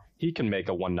 170 now, he can make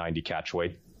a 190 catch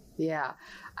weight. Yeah.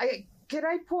 Could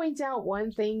I point out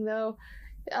one thing, though?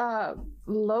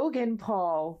 Logan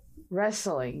Paul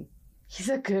wrestling, he's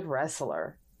a good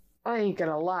wrestler. I ain't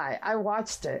gonna lie. I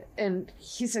watched it, and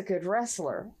he's a good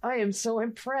wrestler. I am so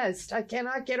impressed. I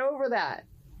cannot get over that.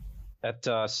 At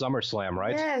SummerSlam,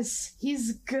 right? Yes,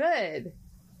 he's good.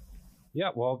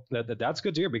 Yeah, well, that's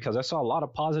good to hear, because I saw a lot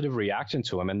of positive reaction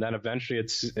to him. And then eventually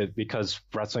it's because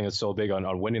wrestling is so big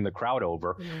on winning the crowd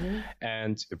over.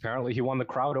 And apparently he won the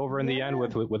crowd over in the end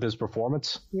with his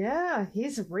performance. Yeah,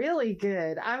 he's really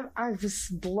good. I was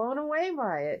blown away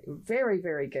by it. Very,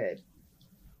 very good.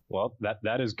 Well,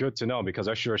 that is good to know, because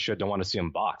I sure don't want to see him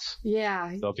box.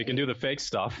 Yeah. So if he can do the fake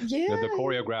stuff, the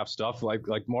choreographed stuff, like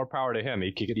more power to him.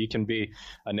 He can be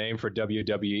a name for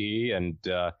WWE, and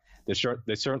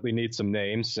they certainly need some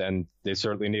names, and they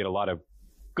certainly need a lot of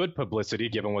good publicity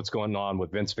given what's going on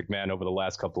with Vince McMahon over the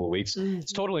last couple of weeks.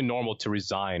 It's totally normal to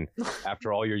resign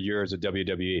after all your years at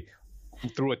WWE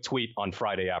through a tweet on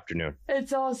Friday afternoon.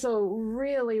 It's also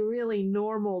really, really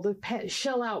normal to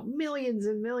shell out millions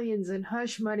and millions in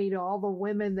hush money to all the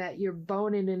women that you're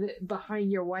boning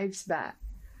behind your wife's back.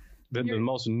 The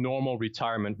most normal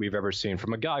retirement we've ever seen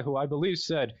from a guy who I believe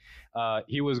said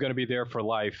he was going to be there for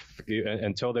life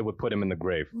until they would put him in the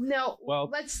grave. No,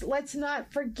 well, let's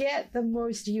not forget the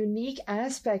most unique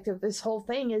aspect of this whole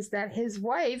thing is that his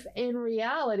wife, in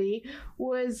reality,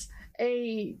 was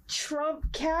a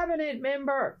Trump cabinet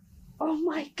member. Oh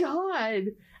my God.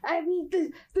 I mean,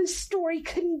 the story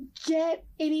couldn't get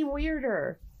any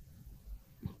weirder.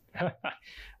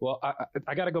 Well,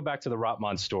 I got to go back to the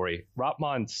Robmon story.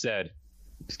 Robmon said,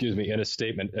 in a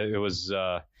statement, it was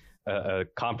a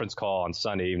conference call on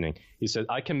Sunday evening. He said,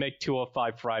 I can make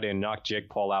 205 Friday and knock Jake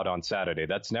Paul out on Saturday.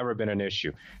 That's never been an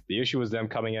issue. The issue was them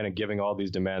coming in and giving all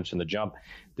these demands from the jump.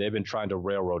 They've been trying to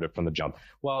railroad it from the jump.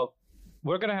 Well,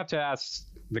 we're going to have to ask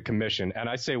the commission, and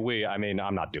I say we, I mean,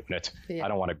 I'm not doing it. Yeah. I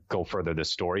don't want to go further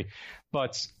this story.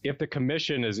 But if the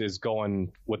commission is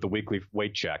going with the weekly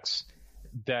weight checks,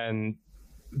 then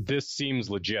this seems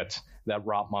legit that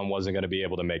Robmon wasn't going to be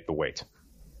able to make the weight.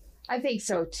 I think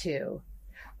so too.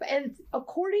 And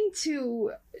according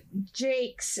to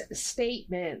Jake's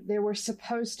statement, there were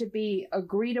supposed to be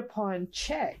agreed upon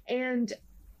check. And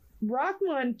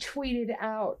Rahman tweeted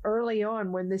out early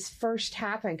on when this first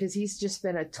happened, because he's just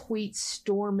been a tweet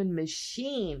storming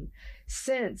machine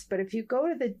since. But if you go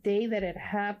to the day that it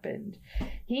happened,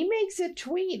 he makes a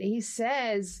tweet. He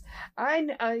says,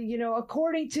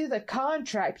 according to the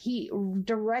contract, he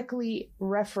directly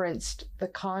referenced the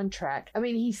contract. I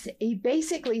mean, he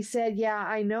basically said, yeah,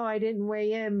 I know I didn't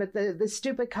weigh in, but the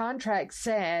stupid contract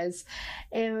says,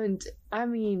 and I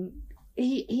mean,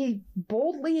 he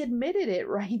boldly admitted it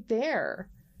right there.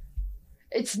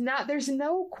 There's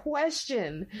no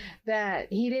question that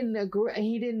he didn't agree,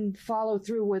 he didn't follow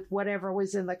through with whatever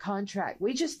was in the contract.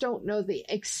 We just don't know the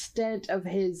extent of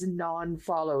his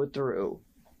non-follow through,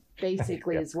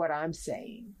 basically, is what I'm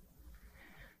saying.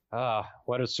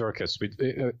 What a circus.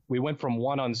 We went from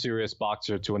one unserious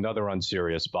boxer to another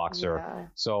unserious boxer. Yeah.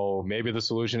 So maybe the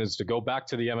solution is to go back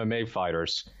to the MMA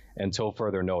fighters until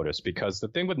further notice, because the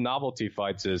thing with novelty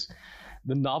fights is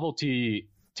the novelty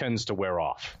tends to wear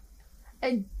off.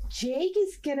 And Jake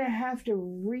is going to have to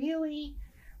really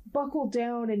buckle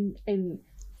down and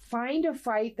find a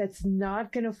fight that's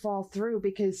not going to fall through,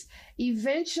 because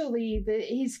eventually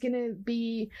he's going to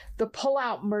be the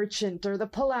pullout merchant or the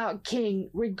pullout king,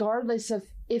 regardless of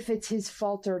if it's his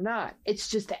fault or not. It's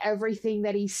just everything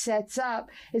that he sets up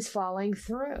is falling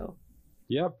through.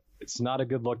 Yep. It's not a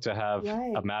good look to have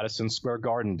a Madison Square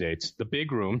Garden date, the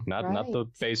big room, not the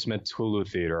basement Hulu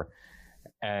theater,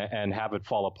 and have it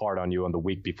fall apart on you on the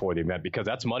week before the event, because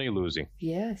that's money losing.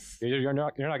 Yes. You're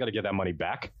not going to get that money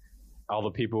back. All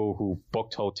the people who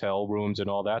booked hotel rooms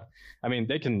and all that. I mean,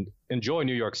 they can enjoy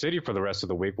New York City for the rest of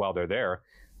the week while they're there.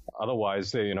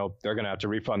 Otherwise, they're going to have to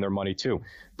refund their money too.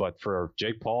 But for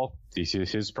Jake Paul,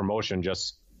 his promotion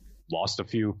just lost a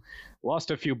few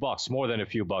bucks, more than a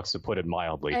few bucks, to put it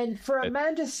mildly. And for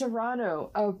Amanda Serrano,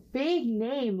 a big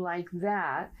name like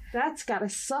that's got to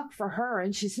suck for her,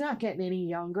 and she's not getting any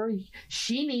younger.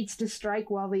 She needs to strike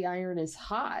while the iron is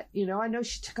hot. I know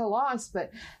she took a loss,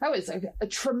 but that was a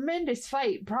tremendous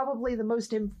fight, probably the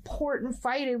most important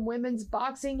fight in women's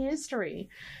boxing history.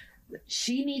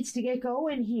 She needs to get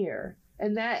going here,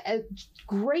 and that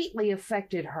greatly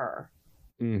affected her.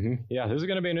 Mm-hmm. Yeah, this is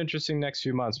going to be an interesting next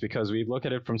few months, because we look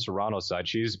at it from Serrano's side.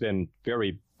 She's been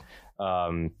very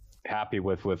happy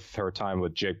with her time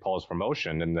with Jake Paul's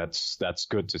promotion, and that's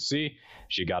good to see.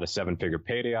 She got a 7-figure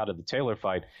payday out of the Taylor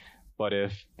fight. But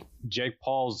if Jake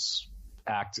Paul's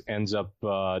act ends up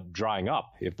drying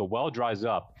up, if the well dries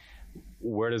up,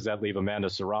 where does that leave Amanda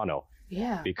Serrano?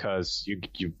 Yeah, because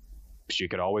she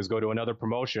could always go to another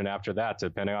promotion after that,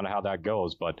 depending on how that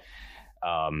goes. But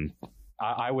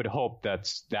I would hope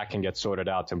that can get sorted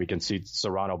out and we can see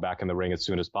Serrano back in the ring as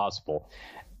soon as possible,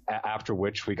 after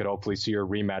which we could hopefully see her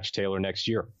rematch Taylor next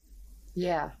year.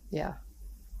 Yeah.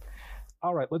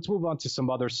 All right, let's move on to some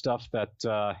other stuff that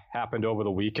happened over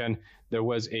the weekend. There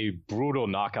was a brutal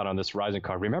knockout on this RIZIN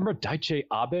card. Remember Daichi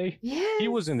Abe? Yes. He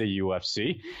was in the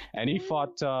UFC, and he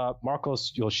fought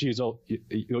Marcos Yoshio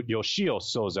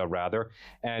Souza,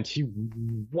 and he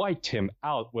wiped him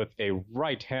out with a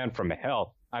right hand from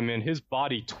hell. I mean, his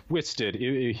body twisted.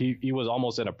 He was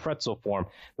almost in a pretzel form,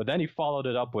 but then he followed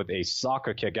it up with a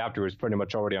soccer kick after he was pretty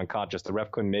much already unconscious. The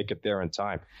ref couldn't make it there in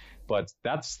time. But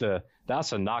that's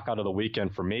a knockout of the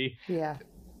weekend for me. Yeah.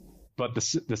 But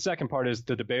the second part is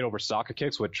the debate over soccer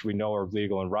kicks, which we know are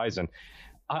legal in RIZIN.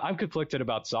 I'm conflicted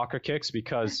about soccer kicks,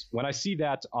 because when I see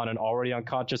that on an already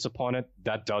unconscious opponent,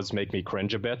 that does make me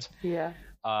cringe a bit. Yeah.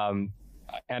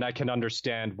 And I can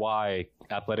understand why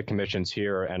athletic commissions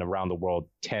here and around the world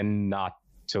tend not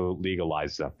to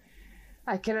legalize them.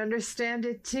 I can understand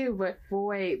it too, but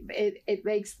boy, it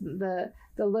makes the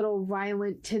little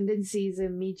violent tendencies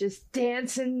in me just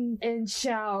dance and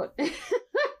shout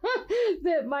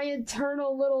that my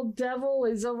internal little devil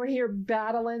is over here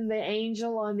battling the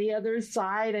angel on the other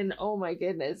side, and oh my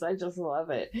goodness, I just love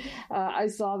it. I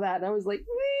saw that and I was like,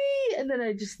 wee! And then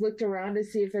I just looked around to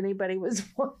see if anybody was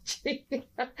watching.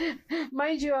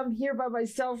 Mind you, I'm here by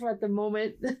myself at the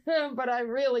moment, but I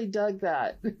really dug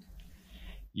that.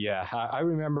 Yeah, I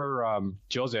remember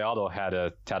Jose Aldo had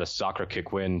a soccer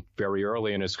kick win very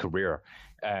early in his career.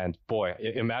 And boy,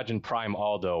 imagine prime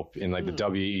Aldo in like the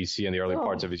WEC in the early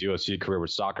parts of his UFC career with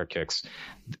soccer kicks.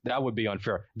 That would be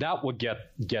unfair. That would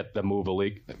get the move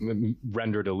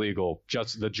rendered illegal.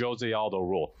 Just the Jose Aldo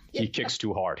rule. He kicks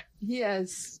too hard.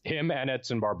 Yes. Him and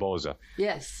Edson Barboza.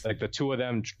 Yes. Like the two of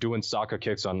them doing soccer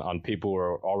kicks on people who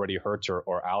are already hurt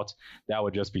or out, that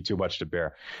would just be too much to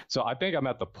bear. So I think I'm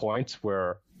at the point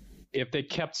where if they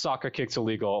kept soccer kicks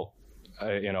illegal,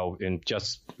 in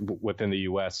just within the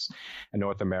U.S. and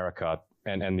North America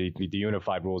and the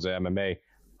unified rules of MMA,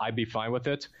 I'd be fine with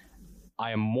it.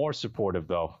 I am more supportive,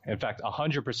 though, in fact,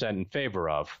 100% in favor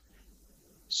of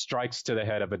strikes to the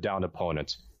head of a downed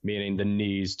opponent, meaning the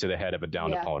knees to the head of a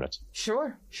downed opponent.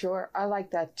 Sure. I like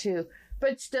that too.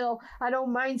 But still, I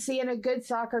don't mind seeing a good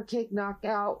soccer kick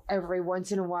knockout every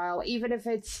once in a while, even if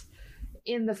it's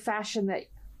in the fashion that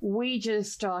we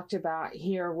just talked about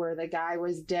here, where the guy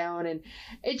was down and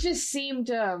it just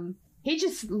seemed he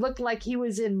just looked like he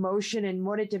was in motion and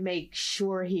wanted to make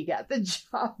sure he got the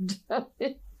job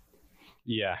done.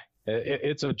 Yeah,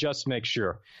 it's a just make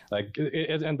sure.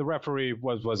 And the referee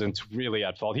wasn't really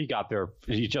at fault. He got there.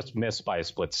 He just missed by a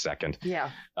split second. Yeah.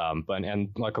 But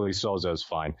luckily Souza is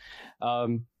fine.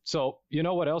 So you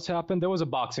know what else happened? There was a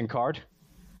boxing card.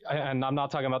 And I'm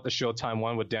not talking about the Showtime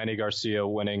one with Danny Garcia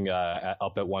winning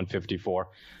up at 154.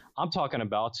 I'm talking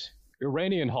about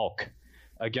Iranian Hulk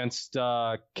against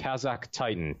Kazakh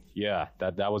Titan. Yeah,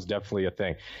 that was definitely a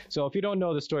thing. So if you don't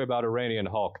know the story about Iranian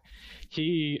Hulk,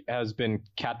 he has been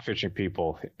catfishing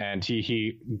people, and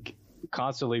he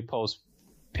constantly posts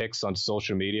pics on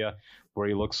social media where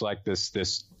he looks like this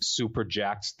super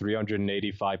jacked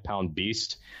 385-pound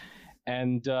beast.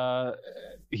 And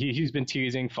he's been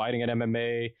teasing fighting at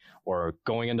MMA or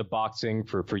going into boxing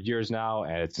for years now,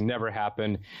 and it's never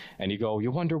happened. And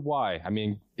you wonder why. I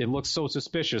mean, it looks so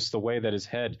suspicious the way that his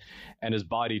head and his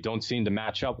body don't seem to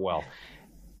match up well.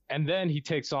 And then he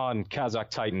takes on Kazakh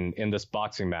Titan in this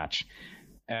boxing match.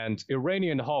 And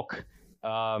Iranian Hulk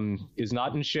is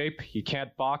not in shape. He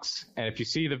can't box. And if you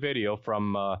see the video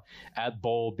from at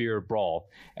Bowl Beer Brawl,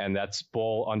 and that's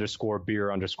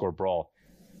Bowl_Beer_Brawl,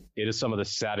 it is some of the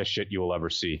saddest shit you will ever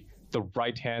see. The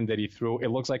right hand that he threw, it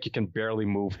looks like he can barely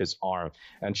move his arm.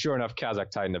 And sure enough, Kazakh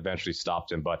Titan eventually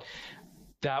stopped him. But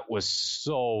that was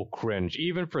so cringe,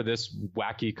 even for this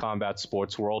wacky combat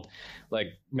sports world. Like,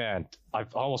 man, I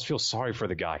almost feel sorry for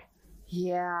the guy.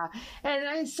 Yeah. And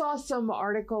I saw some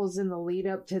articles in the lead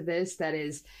up to this that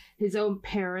his own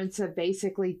parents have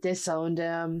basically disowned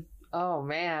him. Oh,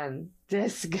 man,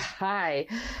 this guy.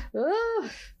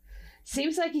 Ugh.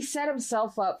 Seems like he set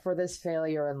himself up for this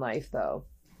failure in life, though.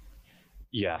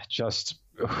 Yeah, just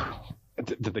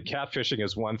the catfishing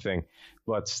is one thing,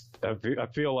 but I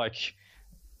feel like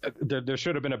there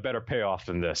should have been a better payoff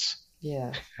than this.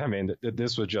 Yeah. I mean,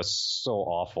 this was just so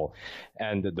awful.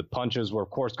 And the punches were, of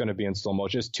course, going to be in slow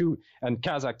motion. And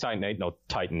Kazakh Titan ain't no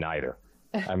Titan either.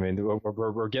 I mean,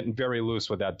 we're getting very loose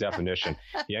with that definition.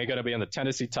 He ain't going to be in the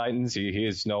Tennessee Titans. He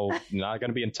is not going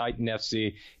to be in Titan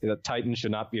FC. The Titans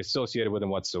should not be associated with him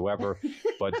whatsoever.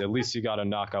 But at least he got a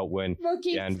knockout win.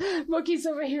 Mookie's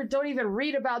over here. Don't even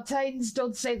read about Titans.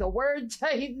 Don't say the word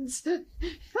Titans.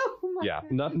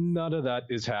 None of that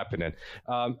is happening.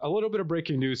 A little bit of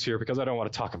breaking news here, because I don't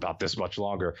want to talk about this much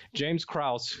longer. James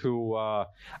Krause, who I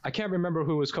can't remember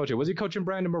who was coaching. Was he coaching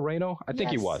Brandon Moreno? I think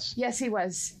he was. Yes, he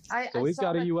was. He's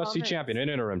got a UFC champion, an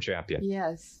interim champion.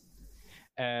 Yes.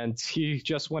 And he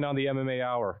just went on the MMA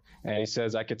Hour, and he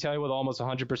says, I can tell you with almost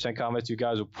 100% confidence, you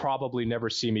guys will probably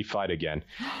never see me fight again.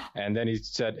 And then he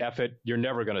said, F it, you're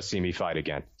never going to see me fight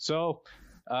again. So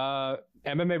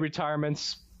MMA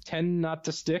retirements tend not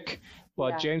to stick,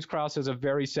 but James Krause is a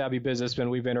very savvy businessman.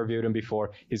 We've interviewed him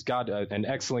before. He's got an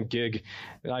excellent gig,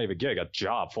 not even a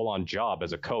job, full-on job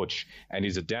as a coach, and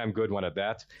he's a damn good one at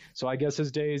that. So I guess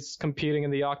his days competing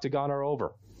in the octagon are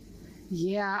over.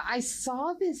 Yeah, I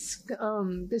saw this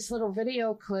little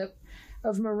video clip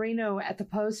of Moreno at the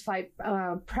post-fight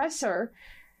presser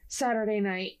Saturday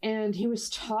night, and he was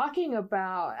talking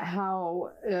about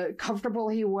how comfortable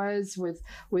he was with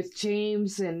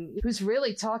James, and he was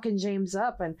really talking James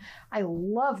up, and I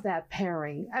love that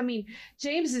pairing. I mean,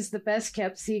 James is the best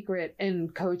kept secret in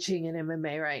coaching in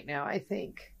MMA right now, I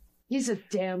think. He's a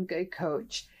damn good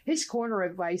coach. His corner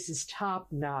advice is top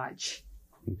notch.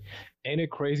 Ain't it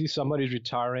crazy? Somebody's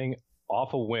retiring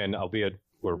off a win, albeit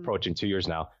we're approaching 2 years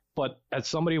now. But as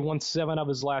somebody who won 7 of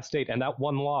his last 8, and that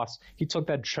one loss, he took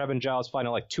that Trevin Giles fight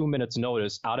in like 2 minutes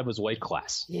notice out of his weight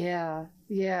class. Yeah.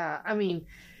 I mean,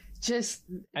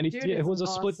 it was a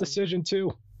split decision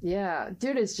too. Yeah,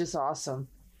 dude is just awesome.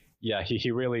 Yeah, he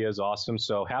really is awesome.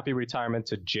 So happy retirement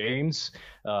to James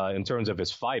in terms of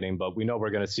his fighting, but we know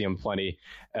we're going to see him plenty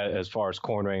as far as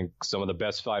cornering some of the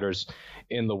best fighters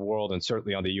in the world, and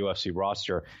certainly on the UFC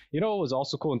roster. You know what was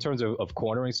also cool in terms of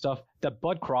cornering stuff? That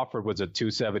Bud Crawford was at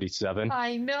 277.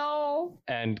 I know.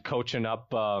 And coaching up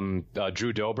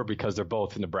Drew Dober, because they're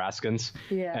both Nebraskans.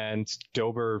 Yeah. And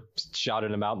Dober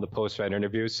shouted him out in the post-fight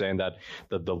interview, saying that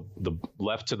the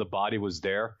left to the body was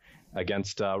there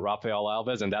against Rafael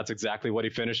Alves, and that's exactly what he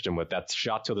finished him with, that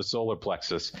shot to the solar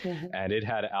plexus. Mm-hmm. And it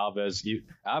had Alves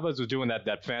was doing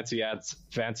that fancy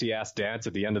ass dance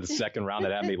at the end of the second round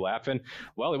that had me laughing.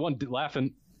 Well, he wasn't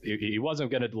laughing he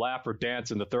wasn't going to laugh or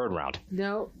dance in the third round.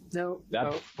 No.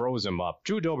 That froze him up.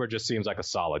 Drew Dober just seems like a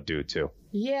solid dude, too.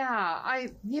 Yeah,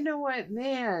 you know what,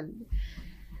 man?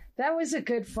 That was a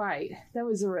good fight. That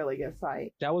was a really good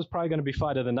fight. That was probably going to be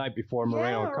fight of the night before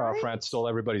Moreno and Carl France stole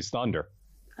everybody's thunder.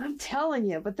 I'm telling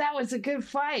you, but that was a good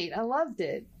fight. I loved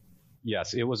it.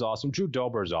 Yes, it was awesome. Drew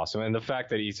Dober is awesome. And the fact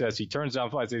that he says he turns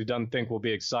down fights that he doesn't think will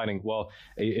be exciting, well,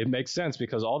 it makes sense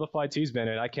because all the fights he's been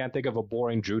in, I can't think of a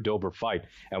boring Drew Dober fight.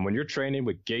 And when you're training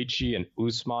with Gaethje and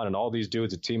Usman and all these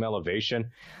dudes at Team Elevation,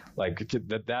 like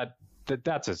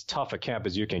that's as tough a camp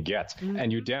as you can get. Mm-hmm.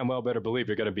 And you damn well better believe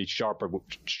you're going to be sharp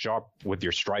with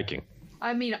your striking.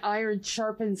 I mean, iron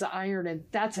sharpens iron, and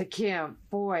that's a camp.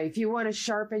 Boy, if you want to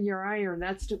sharpen your iron,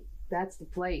 that's the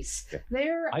place. Yeah.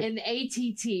 They're in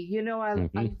ATT. You know,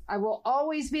 I will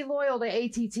always be loyal to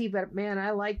ATT, but man,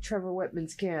 I like Trevor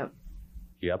Whitman's camp.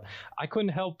 Yep. I couldn't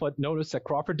help but notice that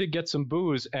Crawford did get some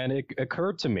boos, and it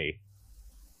occurred to me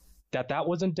that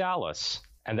was in Dallas,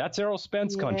 and that's Errol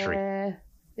Spence country. Yeah,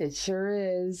 it sure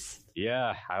is.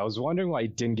 Yeah, I was wondering why he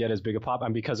didn't get as big a pop.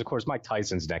 And because, of course, Mike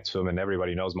Tyson's next to him, and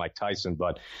everybody knows Mike Tyson.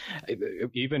 But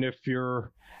even if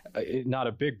you're not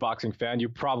a big boxing fan, you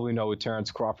probably know who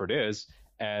Terrence Crawford is.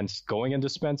 And going into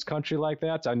Spence country like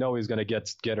that, I know he's going to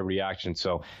get a reaction.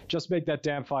 So just make that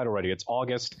damn fight already. It's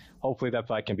August. Hopefully that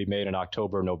fight can be made in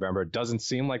October or November. It doesn't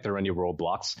seem like there are any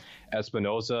roadblocks.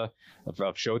 Espinoza of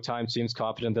Showtime seems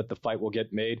confident that the fight will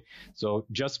get made. So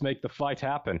just make the fight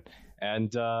happen.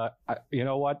 And you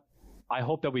know what? I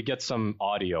hope that we get some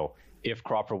audio if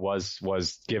Crawford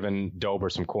was giving Dober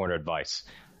some corner advice.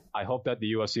 I hope that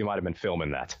the UFC might have been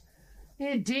filming that.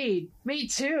 Indeed. Me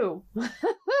too.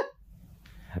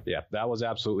 Yeah, that was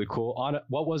absolutely cool. On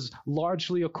what was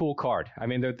largely a cool card. I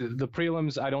mean, the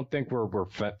prelims I don't think were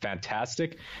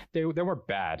fantastic. They weren't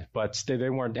bad, but they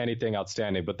weren't anything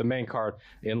outstanding. But the main card,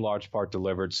 in large part,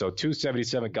 delivered. So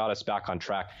 277 got us back on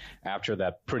track after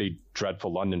that pretty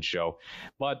dreadful London show.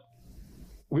 But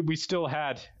we still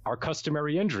had our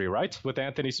customary injury, right, with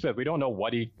Anthony Smith. We don't know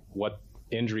what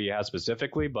injury he has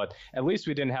specifically, but at least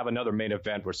we didn't have another main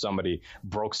event where somebody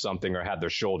broke something or had their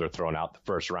shoulder thrown out the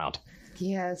first round.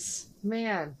 Yes,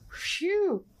 man.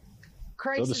 Phew.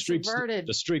 Crisis averted.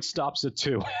 The streak stops at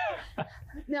 2.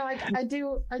 No, I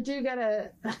do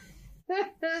gotta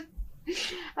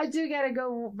I do gotta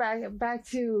go back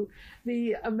to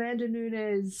the Amanda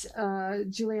Nunes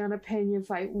Juliana Pena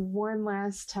fight one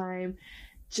last time,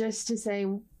 just to say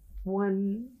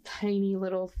one tiny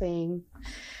little thing.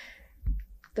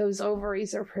 Those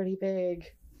ovaries are pretty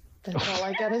big. That's all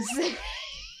I gotta say.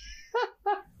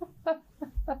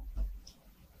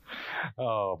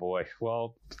 Oh boy.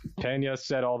 Well, Pena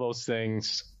said all those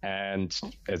things, and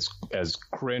as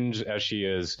cringe as she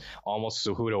is, almost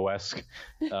Cejudo-esque,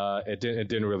 it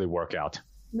didn't really work out.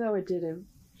 No, it didn't.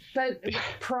 But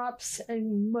props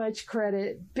and much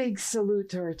credit. Big salute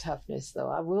to her toughness, though.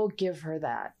 I will give her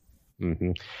that.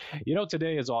 Mm-hmm. You know,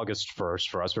 today is August 1st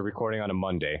for us. We're recording on a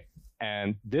Monday,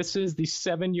 and this is the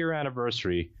 7-year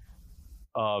anniversary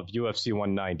of UFC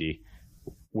 190,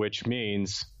 which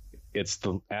means it's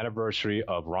the anniversary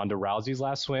of Ronda Rousey's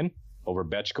last win over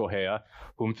Bethe Correia,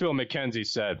 whom Phil McKenzie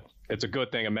said it's a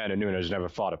good thing Amanda Nunes never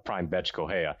fought a prime Bethe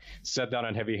Correia. Said that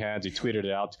on Heavy Hands. He tweeted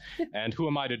it out. And who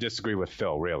am I to disagree with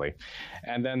Phil, really?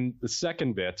 And then the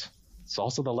second bit, it's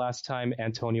also the last time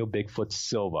Antonio Bigfoot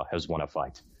Silva has won a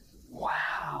fight.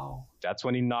 Wow. That's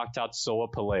when he knocked out Soa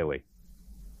Palele.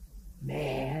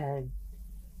 Man.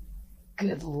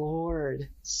 Good Lord.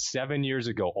 7 years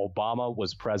ago, Obama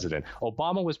was president.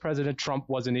 Obama was president. Trump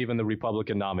wasn't even the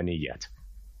Republican nominee yet.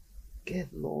 Good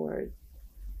Lord.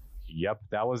 Yep.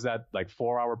 That was that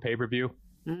 4-hour pay-per-view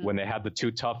when they had the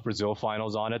 2 tough Brazil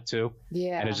finals on it too.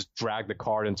 Yeah. And it just dragged the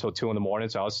card until 2 a.m.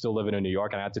 So I was still living in New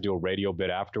York and I had to do a radio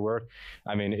bit afterward.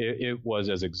 I mean, it was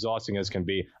as exhausting as can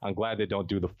be. I'm glad they don't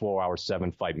do the 4-hour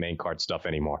 7-fight main card stuff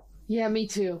anymore. Yeah, me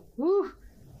too. Woo.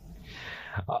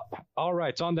 All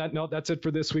right. On that note, that's it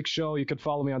for this week's show. You can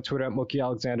follow me on Twitter at Mookie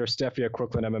Alexander, Steffi at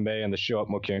Crooklyn MMA, and the show at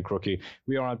Mookie and Crookie.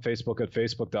 We are on Facebook at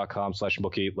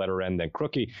facebook.com/Mookie, letter N, then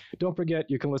Crookie. Don't forget,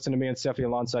 you can listen to me and Steffi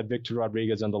alongside Victor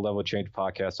Rodriguez on the Level Change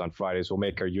podcast on Fridays. We'll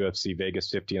make our UFC Vegas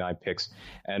 59 picks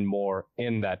and more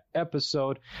in that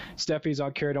episode. Steffi's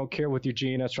on Care Don't Care with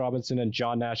Eugene S. Robinson and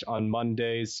John Nash on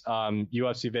Mondays.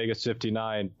 UFC Vegas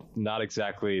 59, not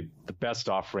exactly the best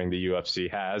offering the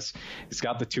UFC has. It's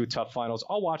got the 2 tough finals.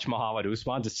 I'll watch Muhammad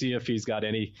Usman to see if he's got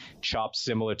any chops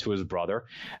similar to his brother.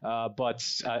 But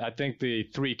I think the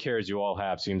 3 cares you all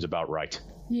have seems about right.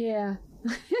 Yeah.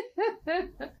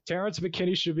 Terrence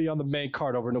McKinney should be on the main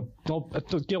card over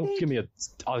don't give me a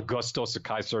Augusto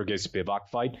Sakai Sergey Spivak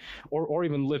fight or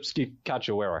even Lipski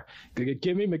Cachoeira.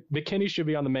 Give me McKinney should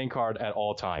be on the main card at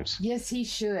all times. Yes, he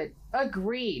should.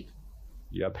 Agreed.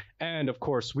 Yep. And of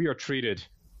course, we are treated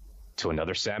to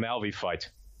another Sam Alvey fight.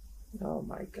 Oh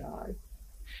my God.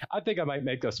 I think I might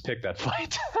make us pick that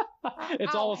fight.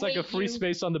 It's almost like a free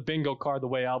space on the bingo card the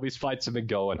way Alvey's fights have been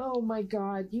going. Oh my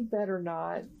God, you better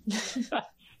not.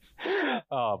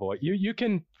 Oh boy, you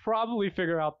can probably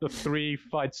figure out the 3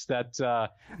 fights that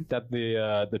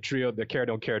the trio, the Care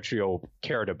Don't Care trio,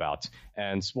 cared about.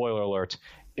 And spoiler alert,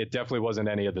 it definitely wasn't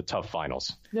any of the tough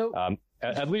finals. Nope.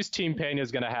 At least Team Pena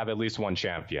is going to have at least one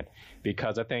champion,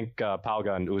 because I think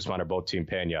Palga and Usman are both Team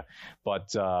Pena,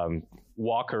 but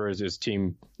Walker is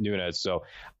Team Nunes. So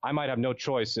I might have no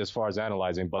choice as far as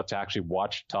analyzing, but to actually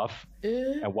watch tough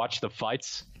and watch the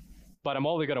fights. But I'm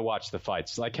only going to watch the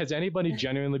fights. Like, has anybody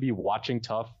genuinely be watching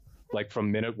tough, like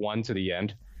from minute 1 to the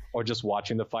end, or just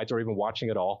watching the fights, or even watching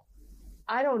it all?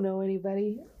 I don't know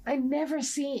anybody. I never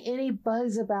see any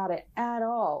buzz about it at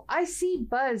all. I see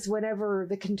buzz whenever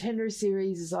the Contender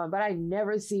Series is on, but I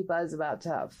never see buzz about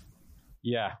tough.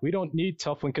 Yeah, we don't need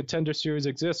tough when Contender Series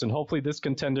exists, and hopefully this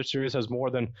Contender Series has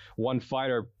more than one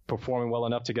fighter performing well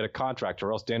enough to get a contract,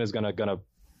 or else Dana's gonna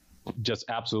just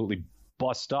absolutely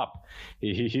bust up.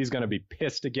 He's gonna be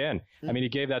pissed again. I mean, he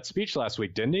gave that speech last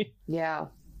week, didn't he? Yeah.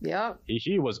 Yeah.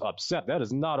 He was upset. That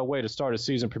is not a way to start a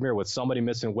season premiere with somebody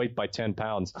missing weight by 10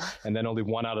 pounds and then only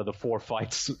 1 out of the 4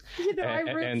 fights I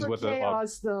root ends for with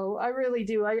chaos, though. I really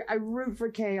do. I root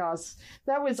for chaos.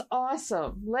 That was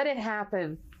awesome. Let it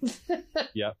happen.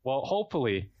 Yeah. Well,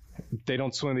 hopefully they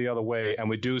don't swing the other way, and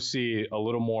we do see a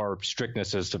little more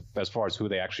strictness as far as who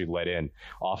they actually let in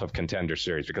off of Contender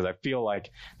Series, because I feel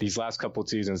like these last couple of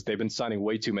seasons they've been signing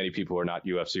way too many people who are not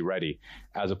UFC ready,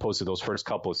 as opposed to those first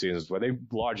couple of seasons where they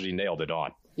largely nailed it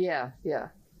on. Yeah.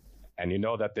 And you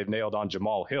know that they've nailed on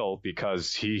Jamal Hill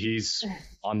because he's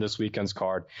on this weekend's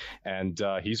card, and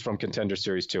he's from Contender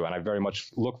Series too. And I very much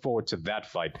look forward to that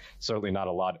fight. Certainly not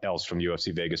a lot else from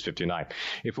UFC Vegas 59.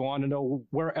 If you want to know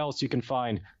where else you can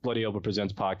find Bloody Elbow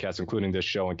Presents podcast, including this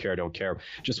show and Care Don't Care,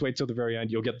 just wait till the very end.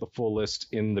 You'll get the full list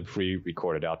in the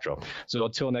pre-recorded outro. So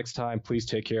until next time, please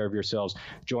take care of yourselves.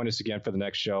 Join us again for the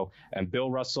next show. And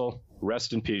Bill Russell,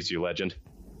 rest in peace, you legend.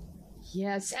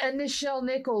 Yes, and Nichelle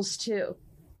Nichols too.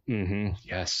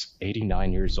 Yes,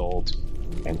 89 years old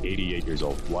and 88 years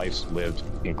old. Life's lived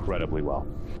incredibly well.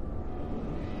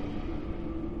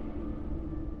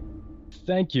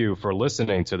 Thank you for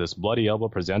listening to this Bloody Elbow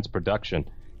Presents production.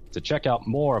 To check out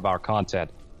more of our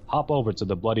content, hop over to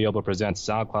the Bloody Elbow Presents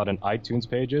SoundCloud and iTunes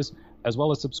pages, as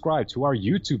well as subscribe to our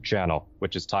YouTube channel,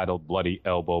 which is titled Bloody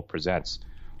Elbow Presents.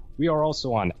 We are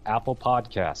also on Apple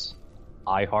Podcasts,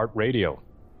 iHeartRadio,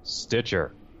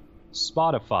 Stitcher,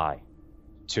 Spotify,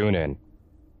 TuneIn,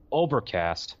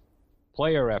 Overcast,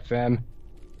 Player FM,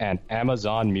 and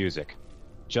Amazon Music.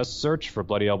 Just search for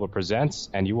Bloody Elbow Presents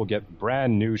and you will get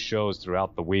brand new shows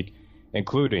throughout the week,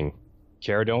 including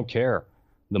Care Don't Care,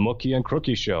 The Mookie and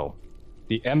Crookie Show,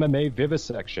 the MMA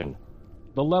Vivisection,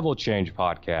 the Level Change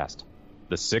Podcast,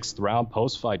 the 6th Round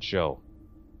Post-Fight Show,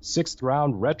 6th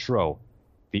Round Retro,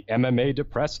 the MMA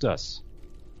Depressed Us,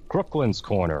 Crooklyn's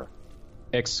Corner,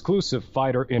 exclusive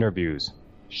fighter interviews,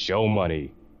 show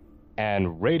money,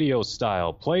 and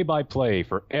radio-style play-by-play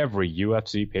for every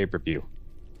UFC pay-per-view.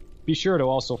 Be sure to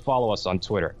also follow us on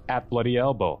Twitter at Bloody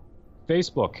Elbow,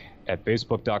 Facebook at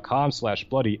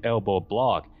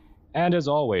facebook.com/bloodyelbowblog, and as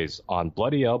always on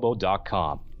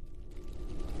bloodyelbow.com.